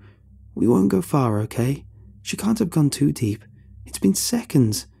to. We won't go far, okay? She can't have gone too deep. It's been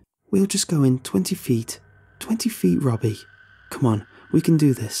seconds. We'll just go in 20 feet. 20 feet, Robbie. Come on, we can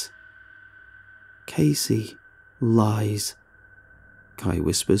do this. Casey, lies, Kai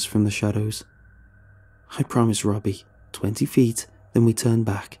whispers from the shadows. I promise, Robbie, 20 feet, then we turn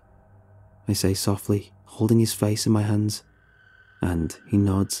back, I say softly, holding his face in my hands, and he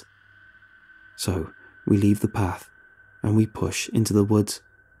nods. So we leave the path, and we push into the woods,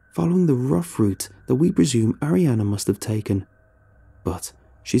 following the rough route that we presume Ariana must have taken, but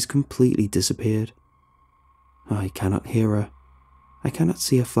she's completely disappeared. I cannot hear her. I cannot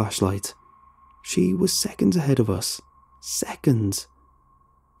see a flashlight. She was seconds ahead of us. Seconds.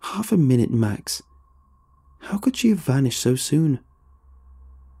 Half a minute max. How could she have vanished so soon?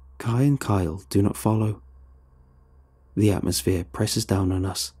 Kai and Kyle do not follow. The atmosphere presses down on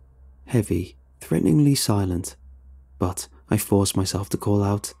us, heavy, threateningly silent, but I force myself to call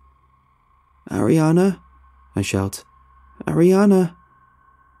out. Ariana? I shout. Ariana?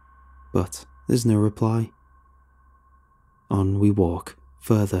 But there's no reply. On we walk,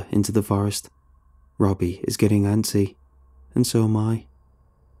 further into the forest. Robbie is getting antsy, and so am I.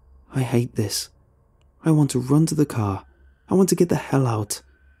 I hate this. I want to run to the car. I want to get the hell out,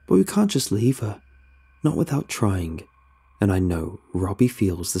 but we can't just leave her. Not without trying, and I know Robbie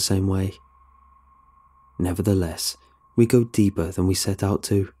feels the same way. Nevertheless, we go deeper than we set out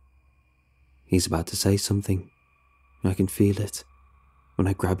to. He's about to say something. I can feel it. When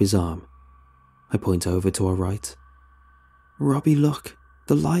I grab his arm, I point over to our right. Robbie, look,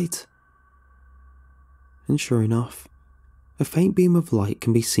 the light. And sure enough, a faint beam of light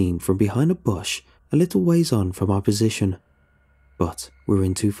can be seen from behind a bush a little ways on from our position. But we're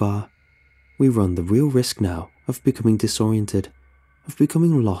in too far. We run the real risk now of becoming disoriented, of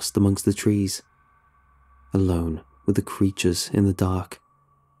becoming lost amongst the trees, alone with the creatures in the dark.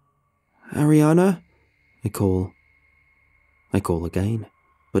 Ariana? I call. I call again,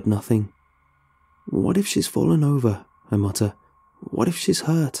 but nothing. What if she's fallen over? I mutter. What if she's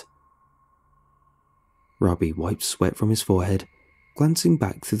hurt? Robbie wipes sweat from his forehead, glancing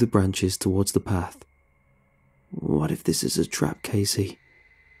back through the branches towards the path. What if this is a trap, Casey?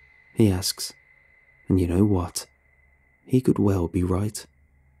 He asks. And you know what? He could well be right.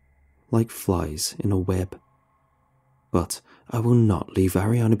 Like flies in a web. But I will not leave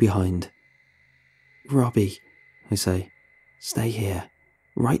Ariana behind. Robbie, I say, stay here,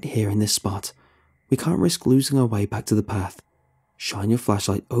 right here in this spot. We can't risk losing our way back to the path. Shine your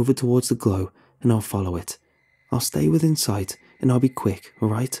flashlight over towards the glow and I'll follow it. I'll stay within sight and I'll be quick,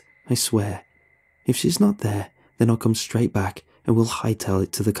 alright? I swear. If she's not there, then I'll come straight back and we'll hightail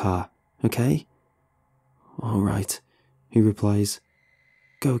it to the car, okay? Alright, he replies.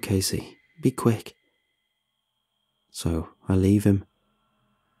 Go, Casey. Be quick. So I leave him.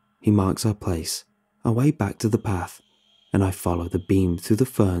 He marks our place, our way back to the path, and I follow the beam through the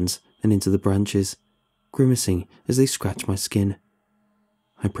ferns and into the branches, grimacing as they scratch my skin.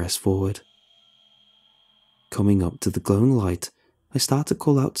 I press forward. Coming up to the glowing light, I start to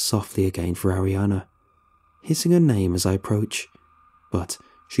call out softly again for Ariana, hissing her name as I approach, but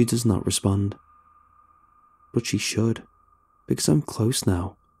she does not respond. But she should, because I'm close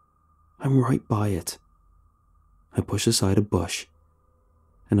now. I'm right by it. I push aside a bush,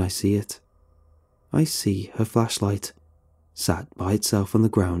 and I see it. I see her flashlight, sat by itself on the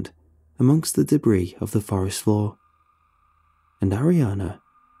ground amongst the debris of the forest floor. And Ariana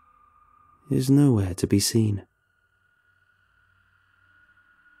is nowhere to be seen.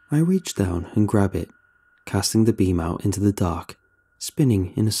 I reach down and grab it, casting the beam out into the dark,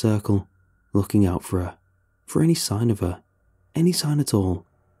 spinning in a circle, looking out for her, for any sign of her, any sign at all.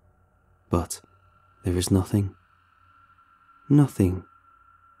 But there is nothing. Nothing.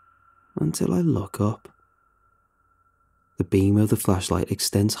 Until I look up. The beam of the flashlight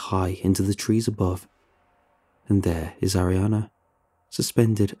extends high into the trees above, and there is Ariana,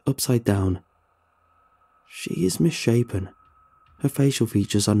 suspended upside down. She is misshapen. Her facial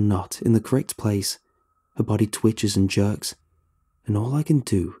features are not in the correct place. Her body twitches and jerks, and all I can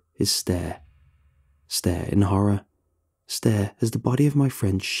do is stare. Stare in horror. Stare as the body of my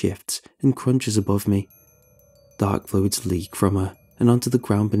friend shifts and crunches above me. Dark fluids leak from her and onto the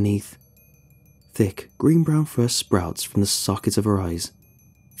ground beneath. Thick green-brown fur sprouts from the sockets of her eyes,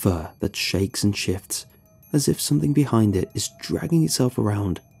 fur that shakes and shifts, as if something behind it is dragging itself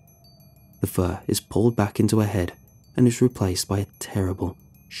around. The fur is pulled back into her head and is replaced by a terrible,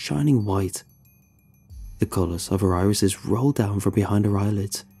 shining white. The colours of her irises roll down from behind her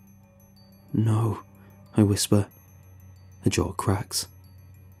eyelids. "No," I whisper. Her jaw cracks.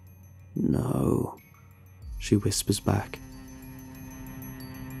 "No," she whispers back.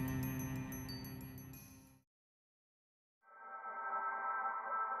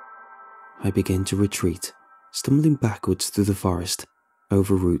 I begin to retreat, stumbling backwards through the forest,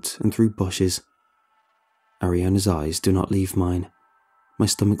 over roots and through bushes. Ariana's eyes do not leave mine. My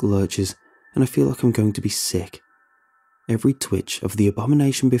stomach lurches, and I feel like I'm going to be sick. Every twitch of the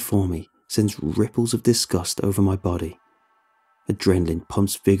abomination before me sends ripples of disgust over my body. Adrenaline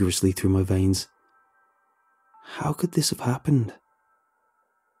pumps vigorously through my veins. How could this have happened?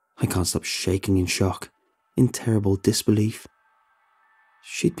 I can't stop shaking in shock, in terrible disbelief.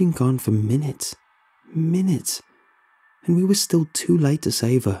 She'd been gone for minutes, and we were still too late to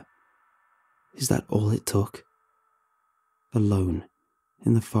save her. Is that all it took? Alone,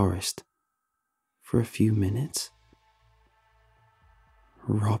 in the forest, for a few minutes?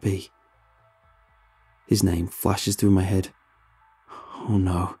 Robbie. His name flashes through my head. Oh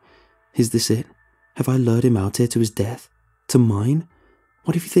no, is this it? Have I lured him out here to his death? To mine?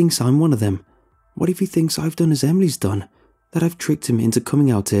 What if he thinks I'm one of them? What if he thinks I've done as Emily's done? That I've tricked him into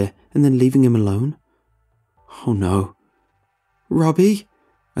coming out here and then leaving him alone? Oh no. "Robbie!"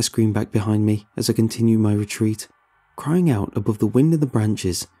 I scream back behind me as I continue my retreat, crying out above the wind in the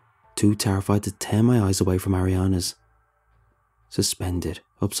branches, too terrified to tear my eyes away from Ariana's. Suspended,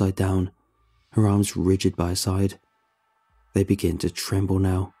 upside down, her arms rigid by her side. They begin to tremble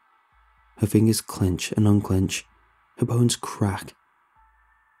now. Her fingers clench and unclench, her bones crack.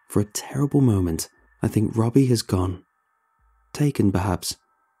 For a terrible moment, I think Robbie has gone. Taken, perhaps,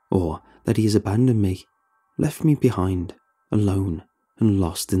 or that he has abandoned me, left me behind, alone and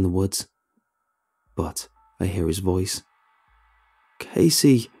lost in the woods. But I hear his voice.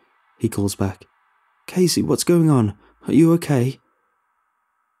 "Casey," he calls back. "Casey, what's going on? Are you okay?"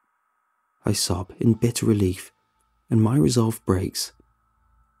 I sob in bitter relief, and my resolve breaks.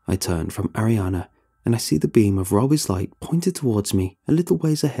 I turn from Ariana, and I see the beam of Robbie's light pointed towards me a little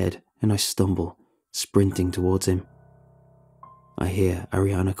ways ahead, and I stumble, sprinting towards him. I hear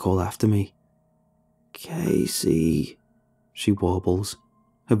Ariana call after me. "Casey," she warbles,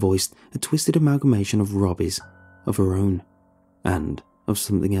 her voice a twisted amalgamation of Robbie's, of her own, and of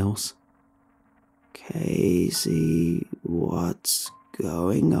something else. "Casey, what's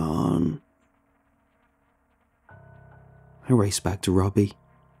going on?" I race back to Robbie.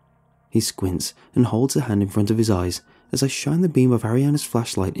 He squints and holds a hand in front of his eyes as I shine the beam of Ariana's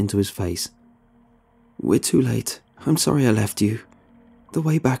flashlight into his face. "We're too late. I'm sorry I left you. The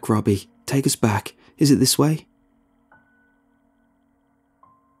way back, Robbie. Take us back. Is it this way?"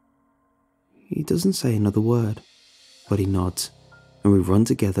 He doesn't say another word, but he nods, and we run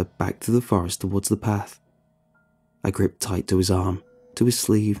together back through the forest towards the path. I grip tight to his arm, to his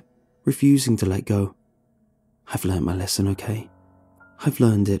sleeve, refusing to let go. I've learnt my lesson, okay? I've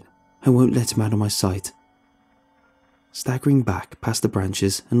learned it. I won't let him out of my sight. Staggering back past the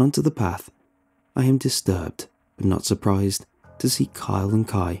branches and onto the path, I am disturbed, but not surprised, to see Kyle and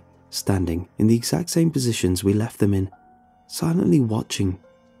Kai standing in the exact same positions we left them in, silently watching.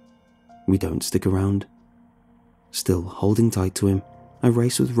 We don't stick around. Still holding tight to him, I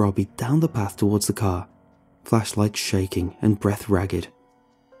race with Robbie down the path towards the car, flashlight shaking and breath ragged.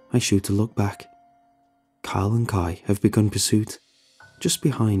 I shoot to look back. Kyle and Kai have begun pursuit, just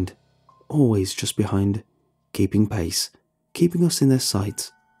behind, always just behind, keeping pace, keeping us in their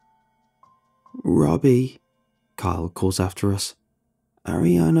sights. "Robbie," Kyle calls after us.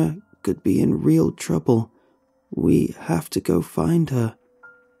 "Ariana could be in real trouble. We have to go find her."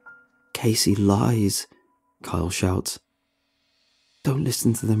 "Casey lies," Kyle shouts. "Don't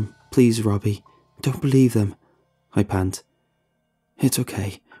listen to them, please, Robbie. Don't believe them," I pant. "It's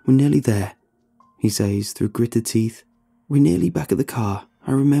okay, we're nearly there," he says through gritted teeth. "We're nearly back at the car,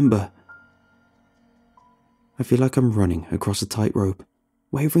 I remember." I feel like I'm running across a tightrope,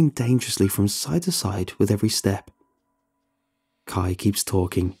 wavering dangerously from side to side with every step. Kai keeps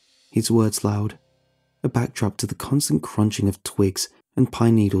talking, his words loud, a backdrop to the constant crunching of twigs and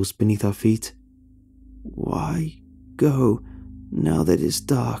pine needles beneath our feet. "Why go now that it's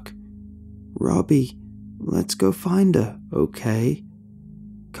dark? Robbie, let's go find her, okay?"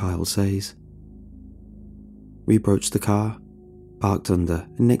 Kyle says. We approach the car, parked under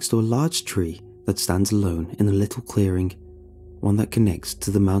and next to a large tree that stands alone in a little clearing, one that connects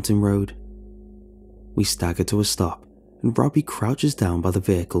to the mountain road. We stagger to a stop, and Robbie crouches down by the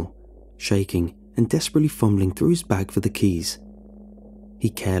vehicle, shaking and desperately fumbling through his bag for the keys. He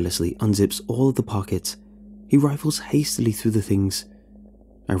carelessly unzips all of the pockets. He rifles hastily through the things.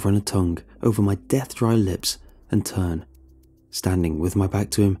 I run a tongue over my death-dry lips and turn, standing with my back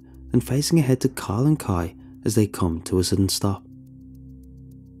to him and facing ahead to Carl and Kai as they come to a sudden stop.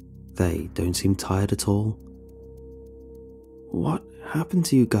 They don't seem tired at all. "What happened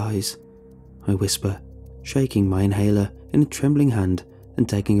to you guys?" I whisper, shaking my inhaler in a trembling hand and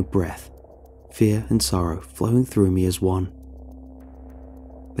taking a breath, fear and sorrow flowing through me as one.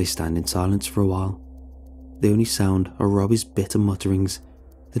 They stand in silence for a while. The only sound are Robbie's bitter mutterings,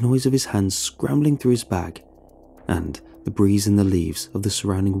 the noise of his hands scrambling through his bag, and the breeze in the leaves of the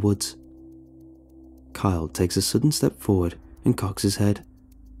surrounding woods. Kyle takes a sudden step forward and cocks his head,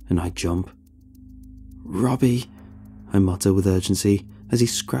 and I jump. "Robbie," I mutter with urgency as he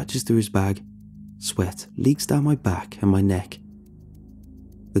scratches through his bag. Sweat leaks down my back and my neck.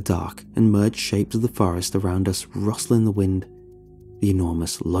 The dark and merged shapes of the forest around us rustle in the wind. The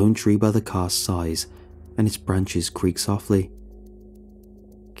enormous lone tree by the car sighs, and its branches creak softly.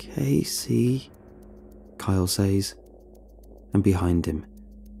 "Casey," Kyle says, and behind him,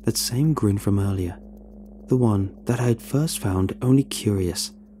 that same grin from earlier, the one that I had first found only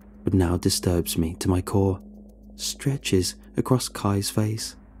curious, but now disturbs me to my core, stretches across Kai's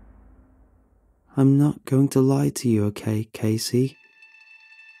face. "I'm not going to lie to you, okay, Casey?"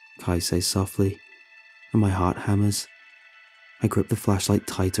 Kai says softly, and my heart hammers. I grip the flashlight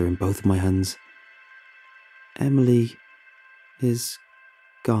tighter in both of my hands. "Emily is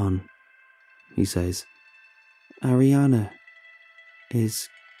gone," he says. "Ariana is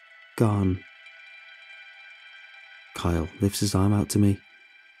gone." Kyle lifts his arm out to me.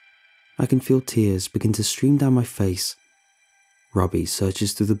 I can feel tears begin to stream down my face. Robbie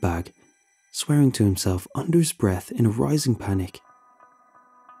searches through the bag, swearing to himself under his breath in a rising panic.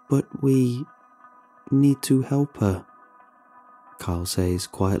 "But we need to help her," Kyle says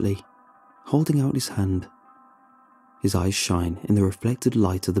quietly, holding out his hand. His eyes shine in the reflected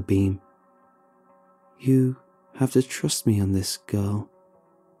light of the beam. "You have to trust me on this, girl."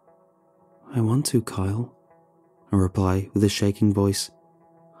 "I want to, Kyle," I reply with a shaking voice.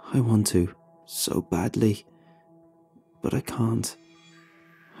 "I want to, so badly, but I can't.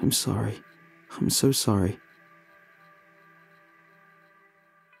 I'm sorry. I'm so sorry."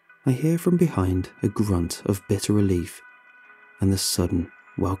 I hear from behind a grunt of bitter relief and the sudden,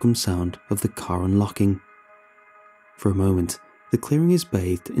 welcome sound of the car unlocking. For a moment, the clearing is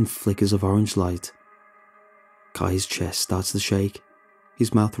bathed in flickers of orange light. Kai's chest starts to shake,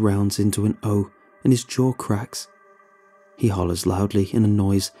 his mouth rounds into an O and his jaw cracks. He hollers loudly in a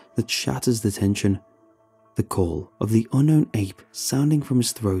noise that shatters the tension, the call of the unknown ape sounding from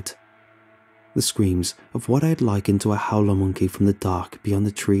his throat. The screams of what I had likened to a howler monkey from the dark beyond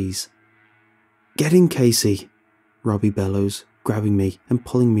the trees. "Get in, Casey!" Robbie bellows, grabbing me and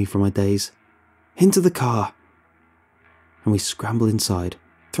pulling me from my daze. "Into the car!" And we scramble inside,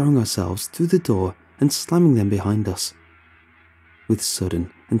 throwing ourselves through the door and slamming them behind us. With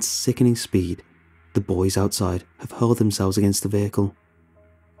sudden and sickening speed, the boys outside have hurled themselves against the vehicle.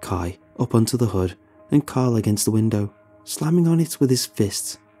 Kai up onto the hood and Carl against the window, slamming on it with his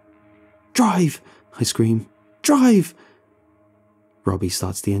fists. "Drive!" I scream. "Drive!" Robbie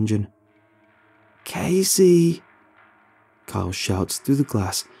starts the engine. "Casey!" Kyle shouts through the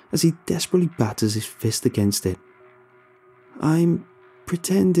glass as he desperately batters his fist against it, I'm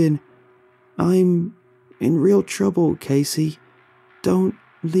pretending. I'm in real trouble, Casey. Don't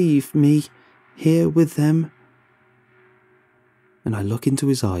leave me here with them. And I look into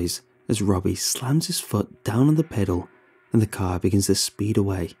his eyes as Robbie slams his foot down on the pedal and the car begins to speed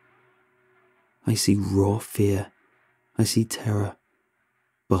away. I see raw fear. I see terror.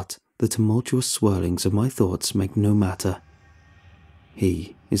 But the tumultuous swirlings of my thoughts make no matter.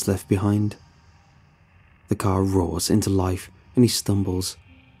 He is left behind. The car roars into life and he stumbles,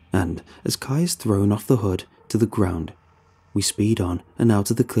 and as Kai is thrown off the hood to the ground, we speed on and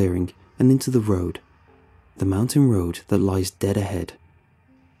out of the clearing and into the road, the mountain road that lies dead ahead.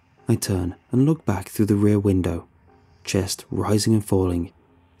 I turn and look back through the rear window, chest rising and falling,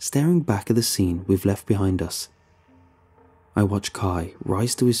 staring back at the scene we've left behind us. I watch Kai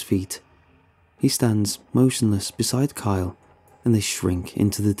rise to his feet. He stands motionless beside Kyle, and they shrink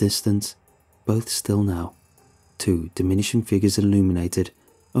into the distance, both still now, two diminishing figures illuminated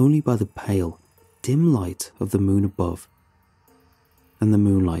only by the pale, dim light of the moon above. And the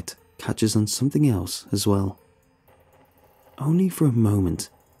moonlight catches on something else as well. Only for a moment,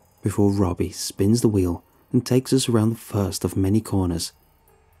 before Robbie spins the wheel and takes us around the first of many corners,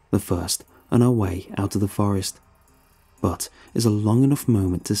 the first on our way out of the forest, but is a long enough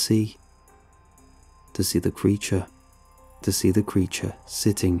moment to see the creature,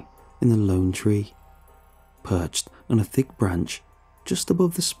 sitting in the lone tree, perched on a thick branch just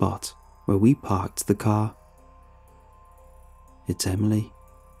above the spot where we parked the car. It's Emily,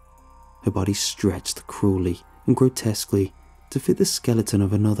 her body stretched cruelly and grotesquely to fit the skeleton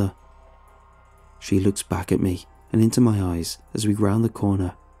of another. She looks back at me and into my eyes as we round the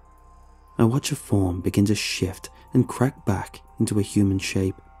corner. I watch her form begin to shift and crack back into a human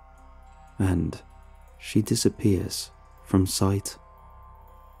shape, and she disappears from sight.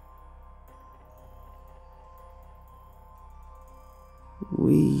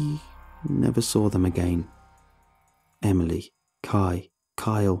 We never saw them again. Emily, Kai,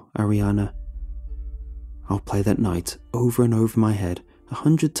 Kyle, Ariana. I'll play that night over and over in my head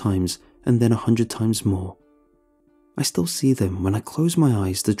 100 times and then 100 times more. I still see them when I close my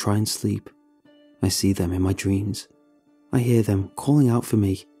eyes to try and sleep. I see them in my dreams. I hear them calling out for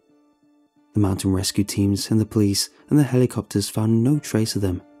me. The mountain rescue teams and the police and the helicopters found no trace of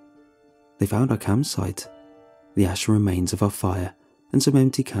them. They found our campsite, the ash remains of our fire, and some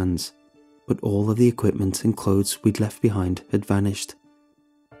empty cans, but all of the equipment and clothes we'd left behind had vanished.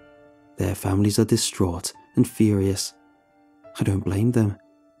 Their families are distraught and furious. I don't blame them.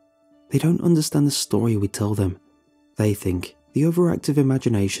 They don't understand the story we tell them. They think the overactive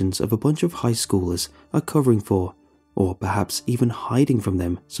imaginations of a bunch of high schoolers are covering for, or perhaps even hiding from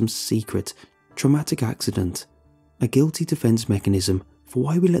them, some secret, traumatic accident, a guilty defense mechanism for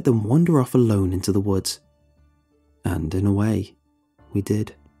why we let them wander off alone into the woods. And in a way, we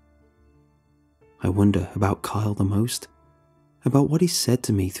did. I wonder about Kyle the most, about what he said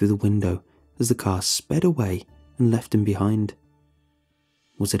to me through the window as the car sped away and left him behind.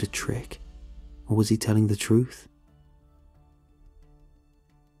 Was it a trick, or was he telling the truth?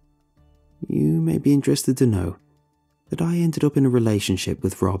 You may be interested to know that I ended up in a relationship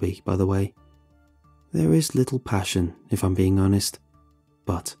with Robbie, by the way. There is little passion, if I'm being honest,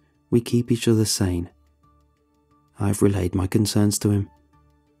 but we keep each other sane. I've relayed my concerns to him,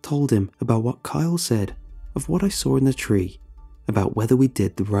 told him about what Kyle said, of what I saw in the tree, about whether we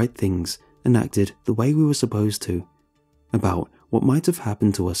did the right things and acted the way we were supposed to, about what might have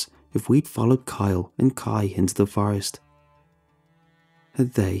happened to us if we'd followed Kyle and Kai into the forest.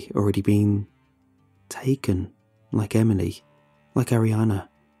 Had they already been taken, like Emily, like Ariana?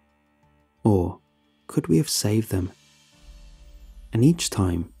 Or could we have saved them? And each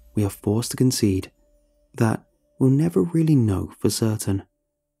time we are forced to concede that we'll never really know for certain.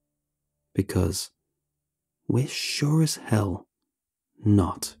 Because we're sure as hell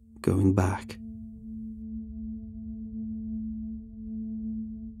not going back.